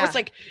 Yeah. I was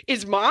like,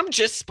 is mom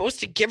just supposed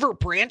to give her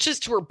branches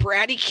to her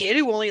bratty kid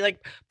who only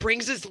like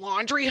brings his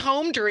laundry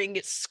home during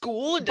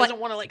school and doesn't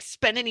want to like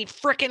spend any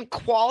freaking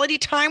quality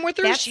time with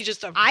her? She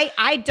just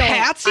I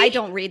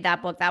don't read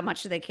that book. that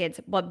much to the kids,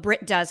 but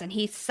Britt does, and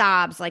he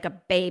sobs like a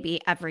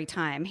baby every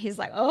time. He's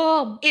like,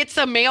 oh. It's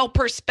a male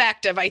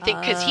perspective, I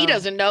think, because he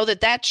doesn't know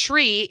that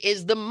tree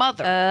is the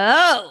mother.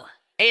 Oh.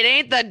 It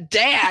ain't the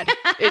dad.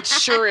 It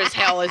sure as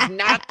hell is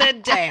not the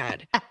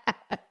dad.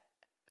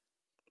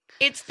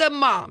 It's the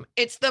mom.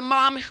 It's the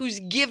mom who's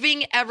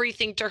giving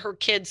everything to her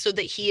kids so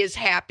that he is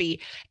happy.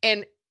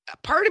 And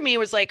part of me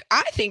was like,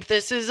 I think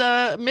this is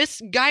a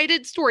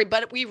misguided story,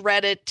 but we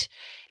read it.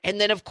 And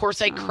then, of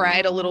course, I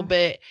cried a little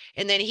bit.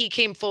 And then he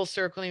came full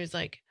circle and he was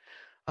like,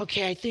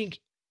 okay, I think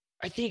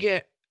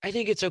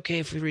it's okay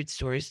if we read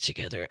stories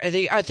together.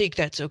 I think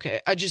that's okay.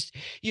 I just,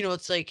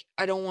 it's like,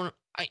 I don't want,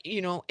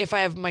 if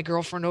I have my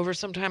girlfriend over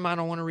sometime, I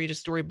don't want to read a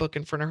storybook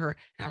in front of her.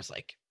 And I was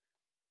like,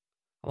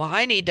 well,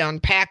 I need to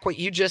unpack what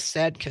you just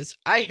said because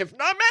I have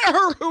not met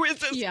her. Who is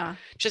this? Yeah.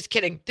 Just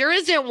kidding. There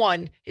isn't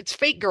one. It's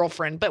fake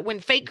girlfriend. But when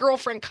fake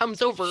girlfriend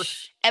comes over,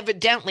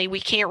 evidently we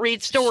can't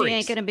read stories. She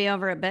ain't going to be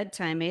over at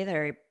bedtime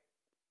either.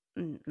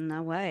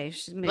 No way.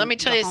 Let me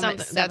tell you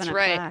something. That's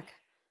right.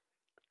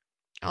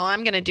 All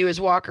I'm going to do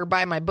is walk her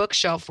by my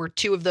bookshelf where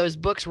 2 of those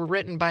books were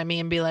written by me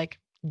and be like,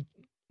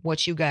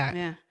 what you got?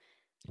 Yeah.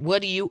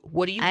 What do you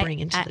bring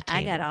into the table?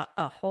 I got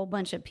a whole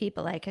bunch of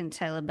people I can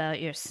tell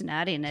about your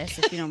snottiness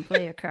if you don't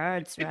play your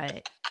cards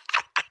right.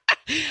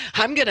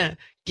 I'm going to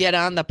get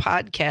on the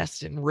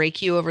podcast and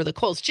rake you over the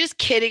coals. Just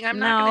kidding. I'm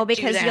not going to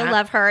do that. No, because you'll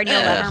love her and you'll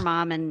love her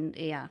mom and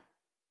yeah.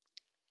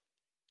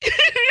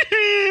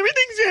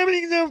 Everything's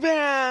happening so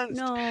fast.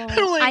 No, I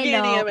don't like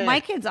any of it. My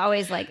kids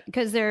always like,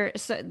 because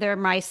they're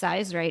my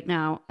size right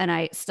now, and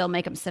I still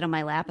make them sit on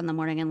my lap in the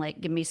morning and like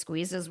give me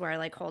squeezes where I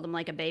like hold them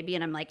like a baby,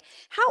 and I'm like,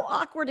 how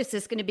awkward is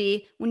this going to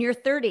be when you're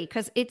 30?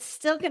 Because it's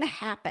still going to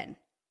happen.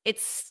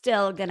 It's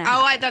still going to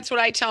happen. That's what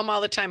I tell them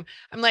all the time.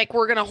 I'm like,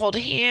 we're going to hold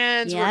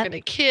hands. We're going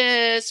to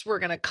kiss. We're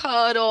going to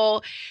cuddle.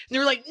 And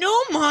they're like, no,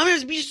 Mom, it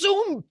would be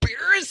so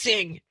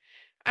embarrassing.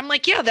 I'm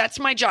like, yeah, that's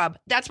my job.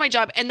 That's my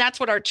job. And that's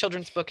what our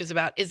children's book is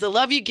about, is the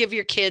love you give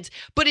your kids,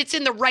 but it's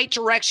in the right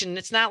direction.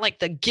 It's not like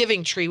the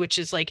giving tree, which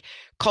is like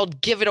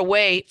called give it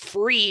away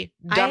free,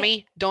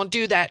 dummy. Don't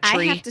do that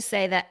tree. I have to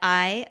say that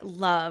I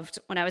loved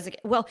when I was a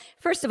kid. Well,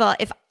 first of all,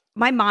 if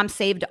my mom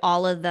saved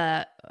all of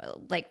the,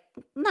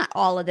 not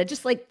all of the,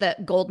 just like the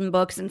golden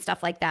books and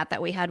stuff like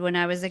that we had when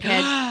I was a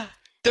kid.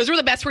 Those were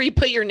the best where you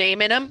put your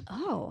name in them.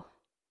 Oh.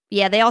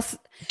 Yeah, they all.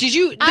 Did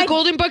you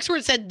golden books where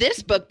it said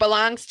this book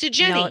belongs to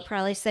Jenny? No, it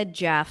probably said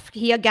Jeff.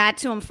 He got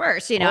to him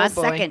first.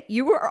 Second.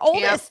 You were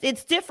oldest. Yep.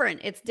 It's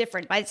different. It's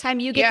different. By the time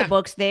you get the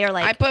books, they are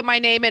like. I put my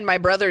name in my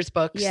brother's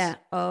books. Yeah.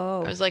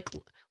 Oh. I was like,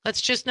 let's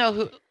just know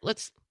who.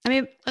 Let's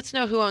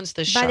know who owns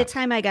this shop. By the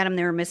time I got them,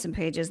 they were missing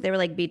pages. They were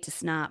like beat to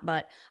snot.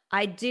 But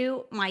my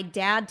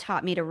dad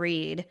taught me to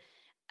read,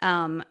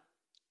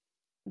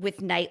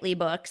 with nightly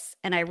books,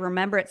 and I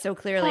remember it so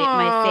clearly. Aww.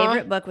 My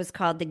favorite book was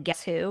called The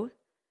Guess Who.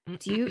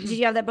 Did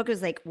you have that book? It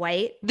was like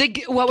white.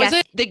 Was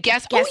it? The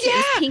Guess. Oh, yeah. It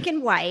was pink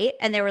and white,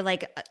 and there were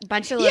like a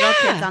bunch of little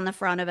kids on the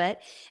front of it.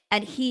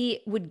 And he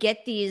would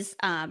get these,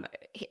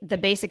 the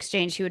base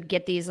exchange, he would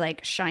get these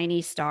like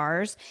shiny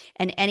stars.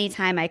 And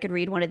anytime I could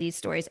read one of these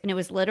stories, and it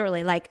was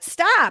literally like,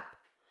 stop,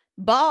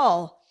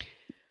 ball,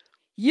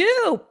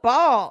 you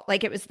ball.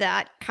 Like it was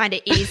that kind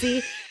of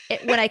easy.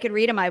 When I could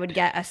read them, I would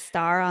get a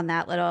star on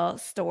that little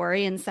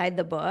story inside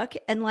the book.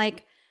 And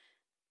like,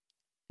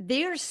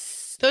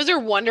 those are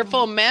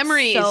wonderful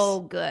memories.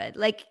 So good.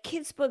 Like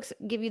kids' books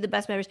give you the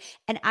best memories.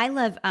 And I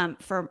love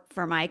for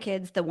my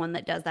kids, the one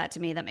that does that to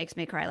me that makes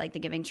me cry like The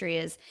Giving Tree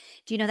is,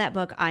 do you know that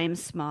book, I Am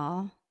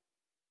Small?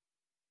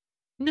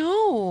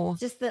 No.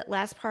 Just the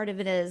last part of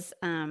it is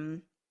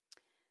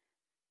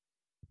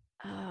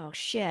oh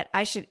shit.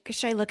 Should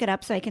I look it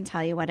up so I can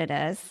tell you what it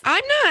is?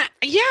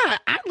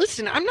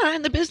 Listen, I'm not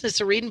in the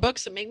business of reading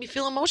books that make me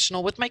feel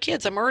emotional with my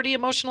kids. I'm already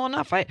emotional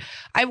enough.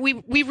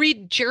 We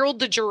read Gerald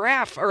the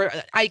Giraffe, or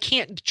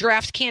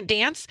Giraffes Can't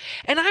Dance,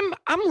 and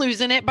I'm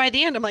losing it by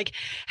the end. I'm like,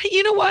 hey,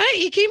 you know what?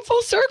 He came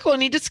full circle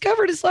and he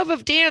discovered his love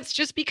of dance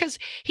just because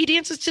he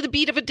dances to the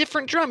beat of a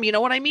different drum. You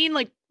know what I mean?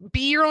 Like,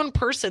 be your own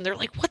person. They're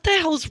like, what the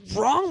hell is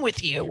wrong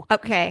with you?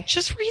 Okay.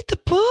 Just read the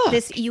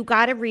book. You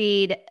got to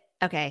read.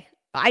 Okay.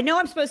 I know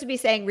I'm supposed to be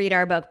saying read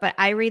our book, but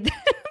I read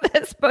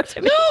this book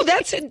to me. No,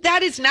 that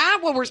is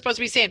not what we're supposed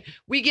to be saying.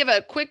 We give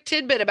a quick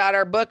tidbit about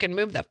our book and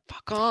move the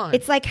fuck on.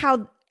 It's like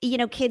how,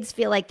 kids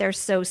feel like they're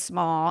so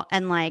small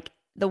and like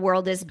the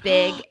world is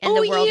big and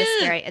the world is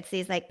scary. It's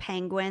these like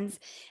penguins,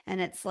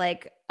 and it's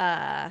like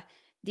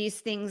these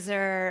things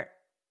are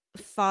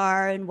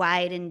far and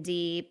wide and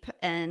deep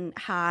and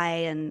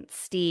high and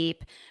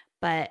steep,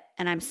 and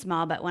I'm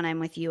small, but when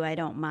I'm with you, I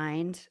don't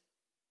mind.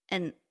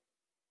 And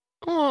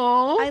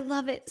oh, I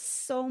love it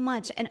so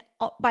much. And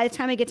by the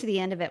time I get to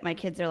the end of it, my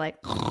kids are like,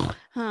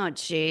 oh,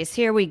 geez,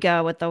 here we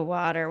go with the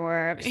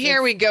waterworks.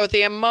 Here we go with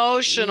the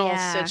emotional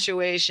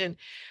situation.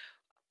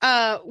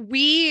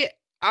 We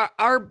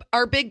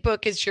our big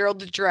book is Gerald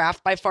the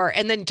Giraffe by far,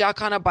 and then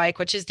Duck on a Bike,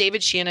 which is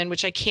David Shannon,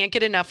 which I can't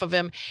get enough of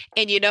him.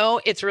 And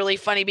it's really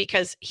funny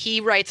because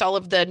he writes all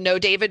of the No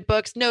David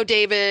books. No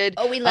David.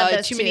 Oh, we love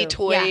those Too Many too.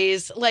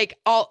 Toys, like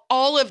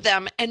all of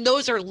them, and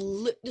those are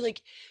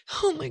like,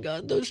 oh my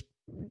god, those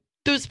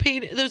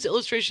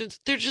illustrations,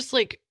 they're just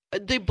like,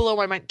 they blow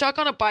my mind. Duck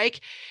on a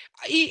Bike.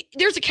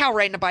 There's a cow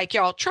riding a bike,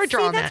 y'all. Try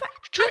drawing that.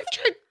 Try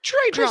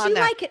drawing you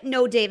that. Like it.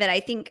 No, David,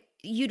 I think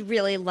you'd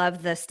really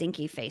love the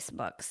Stinky Face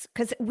books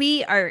because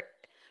we are.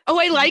 Oh,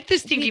 I like the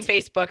Stinky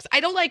Face books.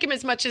 I don't like them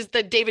as much as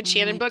the David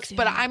Shannon books,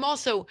 but I'm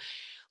also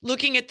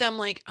looking at them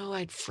like, oh,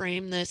 I'd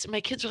frame this. And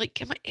my kids are like,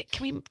 can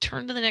we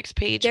turn to the next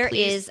page? There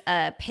please? is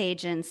a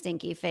page in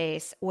Stinky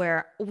Face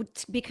where,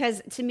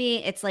 because to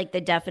me, it's like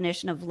the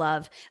definition of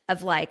love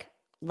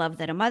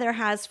that a mother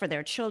has for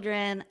their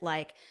children.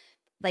 Like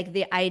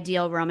the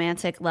ideal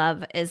romantic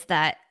love is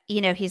that,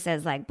 he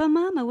says like, but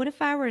mama, what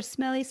if I were a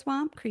smelly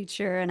swamp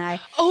creature? And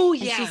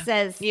she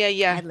says,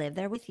 yeah, I'd live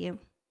there with you.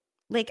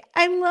 Like,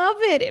 I love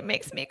it. It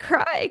makes me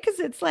cry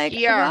because it's like,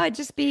 well, I'd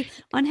just be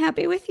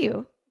unhappy with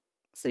you.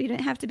 So you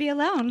didn't have to be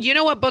alone. You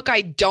know what book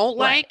I don't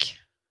like?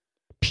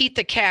 Pete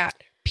the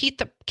Cat. Pete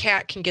the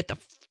Cat can get the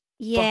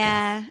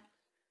yeah.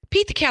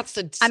 Pete the Cat's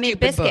the stupid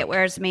Biscuit book.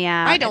 Wears me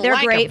out. I don't They're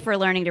like great them. for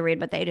learning to read,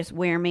 but they just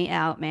wear me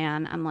out,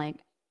 man. I'm like,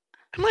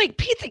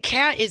 Pete the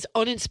Cat is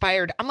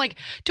uninspired. I'm like,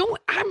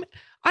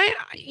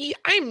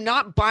 I'm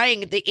not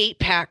buying the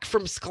 8-pack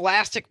from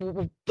Scholastic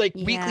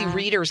weekly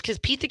readers because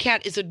Pete the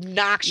Cat is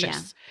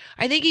obnoxious.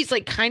 Yeah. I think he's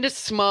like kind of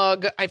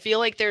smug. I feel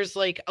like there's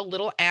like a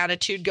little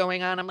attitude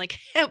going on. I'm like,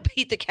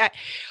 Pete the Cat.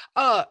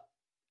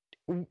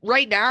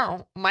 Right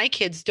now, my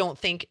kids don't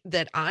think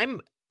that I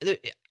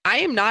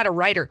am not a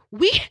writer.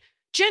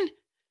 Jen,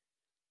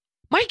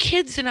 my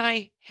kids and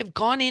I have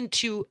gone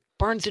into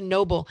Barnes and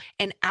Noble,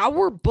 and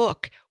our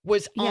book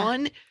was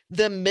on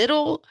the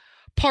middle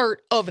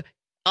part of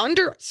I'm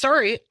going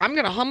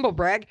to humble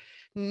brag,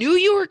 New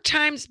York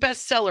Times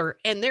bestseller.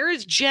 And there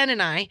is Jen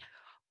and I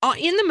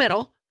in the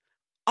middle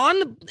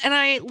and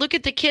I look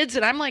at the kids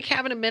and I'm like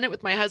having a minute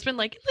with my husband,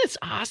 like, isn't this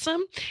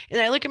awesome?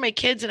 And I look at my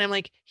kids and I'm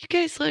like, you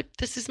guys, look,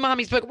 this is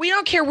mommy's book. We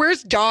don't care.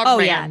 Where's Dog Man? Oh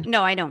yeah.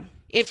 No, I don't.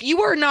 If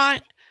you are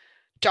not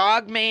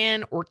Dog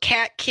Man or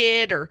Cat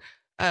Kid or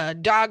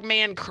Dog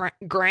Man,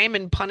 Grime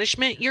and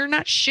Punishment, you're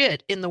not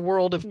shit in the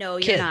world of No,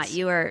 kids. You're not.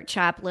 You are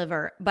chopped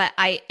liver. But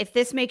if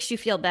this makes you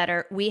feel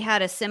better, we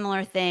had a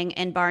similar thing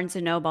in Barnes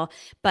and Noble,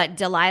 but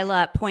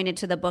Delilah pointed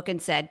to the book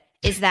and said,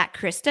 "Is that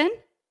Kristen?"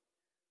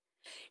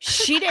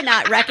 She did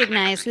not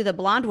recognize who the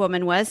blonde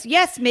woman was.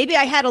 Yes, maybe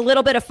I had a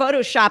little bit of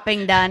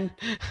photoshopping done.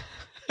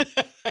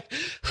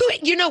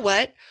 You know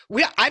what?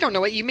 I don't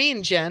know what you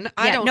mean, Jen.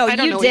 I don't know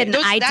didn't.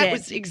 I did. That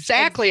was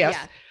exactly us.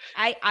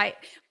 Yeah.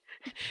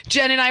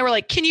 Jen and I were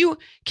like, can you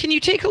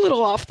take a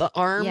little off the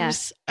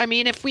arms? Yeah. I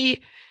mean, if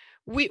we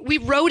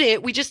wrote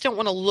it, we just don't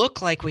want to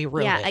look like we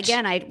wrote it. Yeah,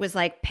 again, I was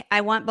like,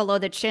 I want below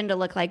the chin to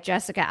look like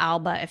Jessica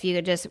Alba. If you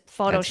could just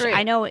Photoshop. Right.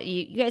 I know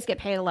you guys get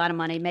paid a lot of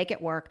money, make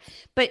it work.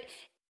 But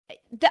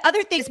the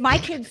other thing is my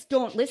kids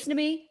don't listen to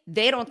me.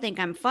 They don't think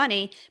I'm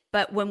funny.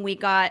 But when we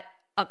got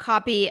a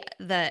copy,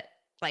 the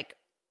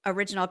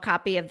original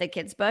copy of the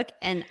kids' book,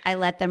 and I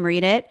let them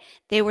read it,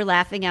 they were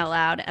laughing out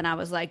loud. And I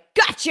was like,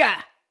 gotcha.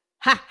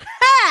 Ha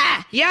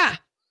ha! Yeah.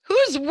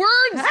 Whose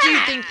words do you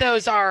think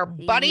those are,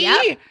 buddy?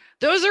 Yep.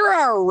 Those are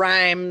our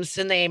rhymes,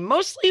 and they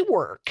mostly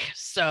work.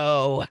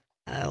 So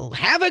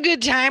have a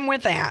good time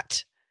with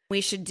that.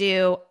 We should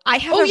do. I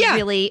have a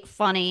really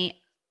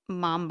funny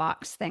mom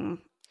box thing.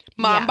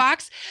 Mom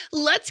box?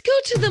 Let's go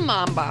to the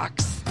mom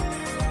box.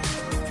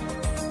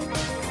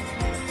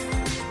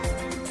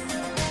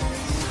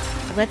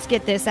 Let's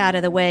get this out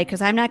of the way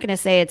because I'm not going to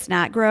say it's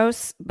not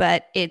gross,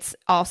 but it's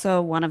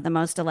also one of the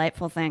most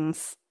delightful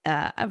things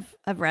I've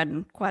read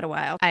in quite a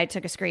while. I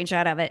took a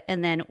screenshot of it,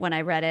 and then when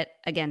I read it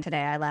again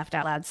today, I laughed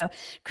out loud. So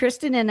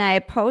Kristen and I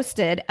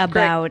posted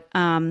about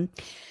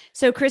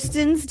so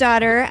Kristen's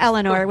daughter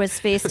Eleanor was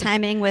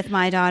FaceTiming with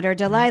my daughter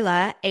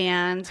Delilah,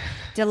 and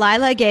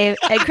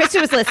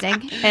Kristen was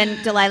listening,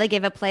 and Delilah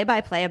gave a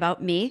play-by-play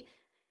about me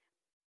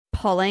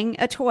pulling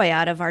a toy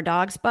out of our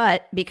dog's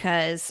butt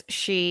because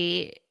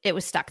it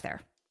was stuck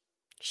there.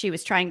 She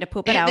was trying to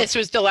poop it out. This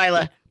was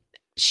Delilah.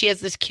 She has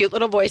this cute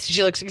little voice.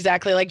 She looks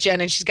exactly like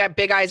Jen, and she's got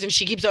big eyes, and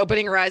she keeps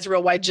opening her eyes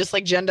real wide, just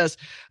like Jen does.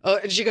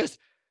 And she goes,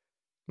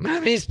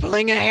 "Mommy's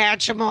pulling a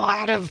Hatchimal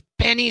out of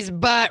Penny's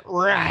butt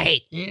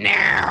right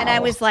now." And I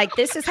was like,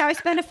 this is how I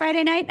spend a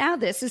Friday night now.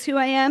 This is who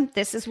I am.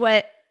 This is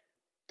what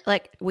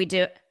we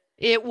do.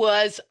 It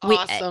was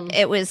awesome.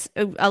 It was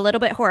a little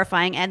bit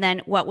horrifying. And then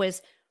what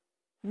was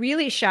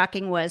really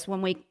shocking was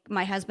when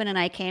my husband and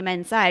I came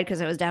inside,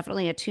 because it was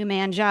definitely a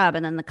 2-man job,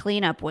 and then the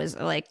cleanup was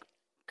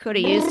could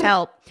have used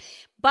help.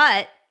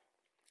 But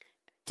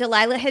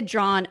Delilah had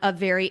drawn a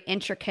very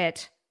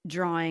intricate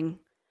drawing,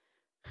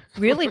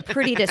 really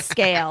pretty to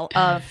scale,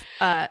 of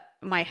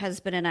my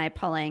husband and I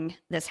pulling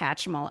this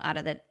Hatchimal out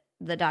of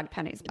the dog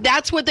Penny's butt.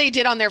 That's what they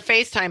did on their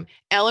FaceTime.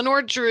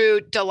 Eleanor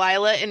drew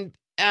Delilah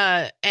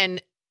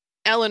and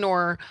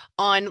Eleanor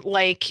on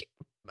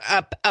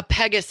a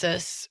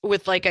Pegasus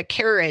with like a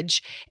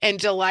carriage, and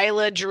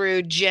Delilah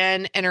drew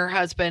Jen and her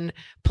husband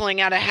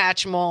pulling out a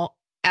Hatchimal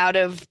out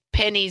of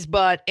Penny's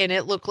butt, and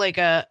it looked like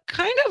a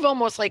kind of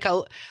almost like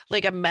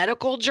a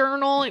medical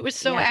journal. It was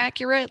so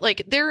accurate.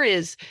 Like there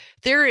is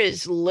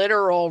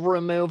literal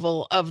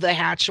removal of the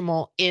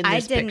Hatchimal in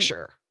this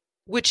picture,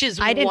 which is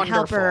I didn't wonderful.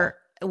 help her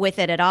with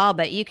it at all,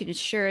 but you can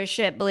sure as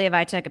shit believe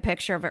I took a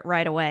picture of it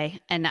right away,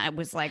 and I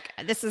was like,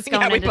 "This is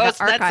going into the archives."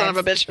 That son of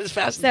a bitch was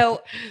fast.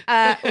 So,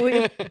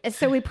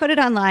 we put it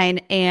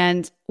online,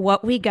 and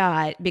what we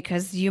got,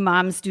 because you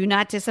moms do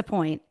not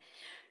disappoint,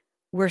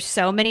 were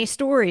so many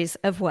stories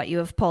of what you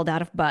have pulled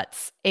out of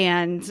butts,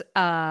 and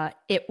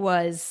it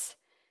was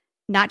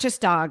not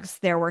just dogs.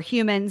 There were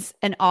humans,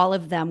 and all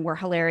of them were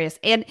hilarious.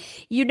 And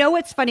you know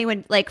what's funny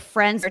when like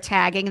friends are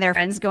tagging their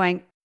friends,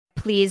 going,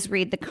 "Please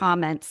read the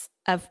comments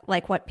of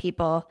like what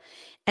people,"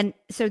 and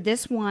so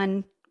this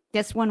one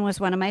was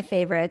one of my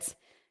favorites.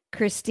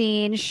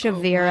 Christine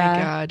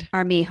Shavira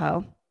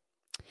Armijo.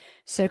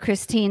 So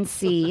Christine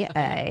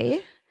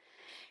C.A.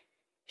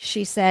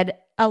 She said,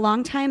 "A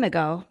long time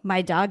ago,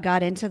 my dog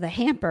got into the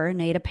hamper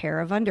and ate a pair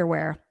of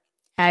underwear.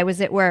 I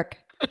was at work.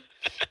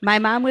 My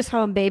mom was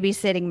home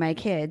babysitting my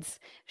kids.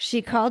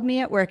 She called me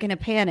at work in a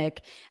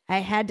panic. I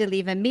had to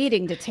leave a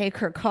meeting to take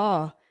her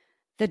call.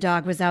 The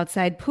dog was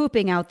outside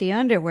pooping out the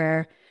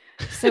underwear,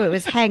 so it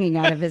was hanging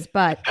out of his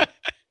butt.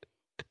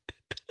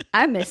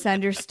 I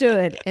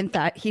misunderstood and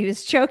thought he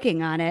was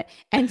choking on it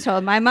and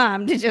told my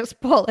mom to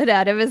just pull it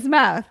out of his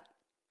mouth."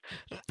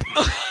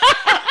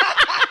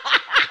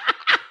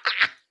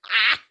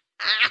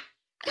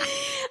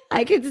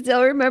 I can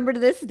still remember to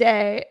this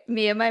day,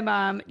 me and my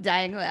mom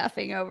dying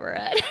laughing over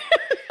it.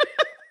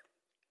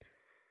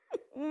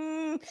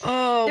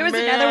 There was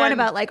another one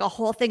about like a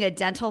whole thing of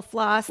dental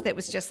floss that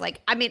was just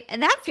like, I mean,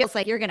 and that feels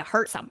like you're going to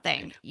hurt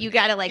something. You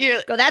got to like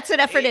go, that's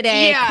enough for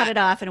today, cut it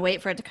off and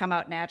wait for it to come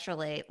out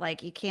naturally.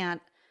 Like you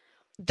can't.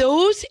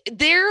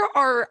 There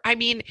are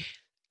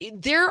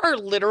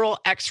literal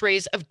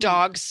x-rays of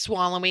dogs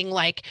swallowing.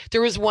 Like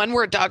there was one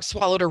where a dog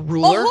swallowed a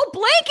ruler. A whole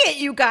blanket,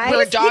 you guys.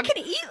 Where a dog you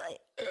can eat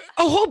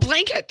a whole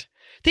blanket.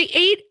 They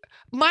ate.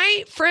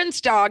 My friend's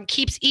dog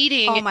keeps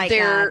eating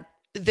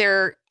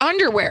their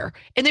underwear,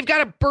 and they've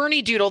got a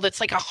Bernie doodle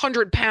that's like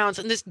 100 pounds,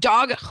 and this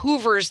dog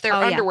hoovers their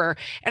underwear.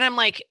 And I'm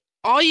like,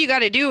 all you got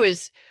to do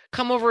is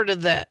come over to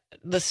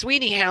the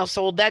Sweeney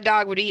household. That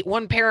dog would eat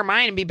one pair of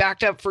mine and be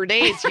backed up for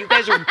days. You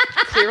guys are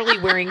clearly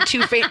wearing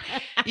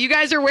you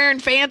guys are wearing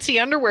fancy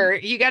underwear.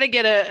 You got to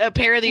get a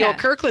pair of the old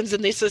Kirklands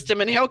in the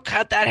system, and he'll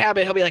cut that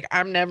habit. He'll be like,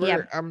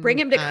 bring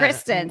him to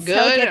Kristen's.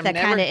 He'll get the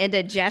kind of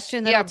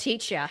indigestion that'll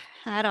teach you.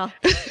 That'll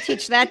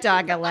teach that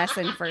dog a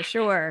lesson for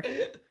sure.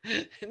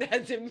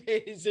 That's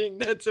amazing.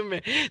 That's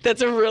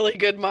a really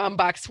good mom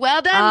box.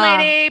 Well done,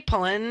 lady.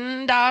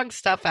 Pulling dog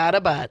stuff out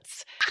of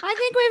butts. I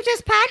think we've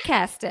just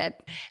podcasted.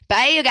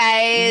 Bye, you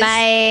guys.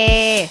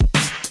 Bye.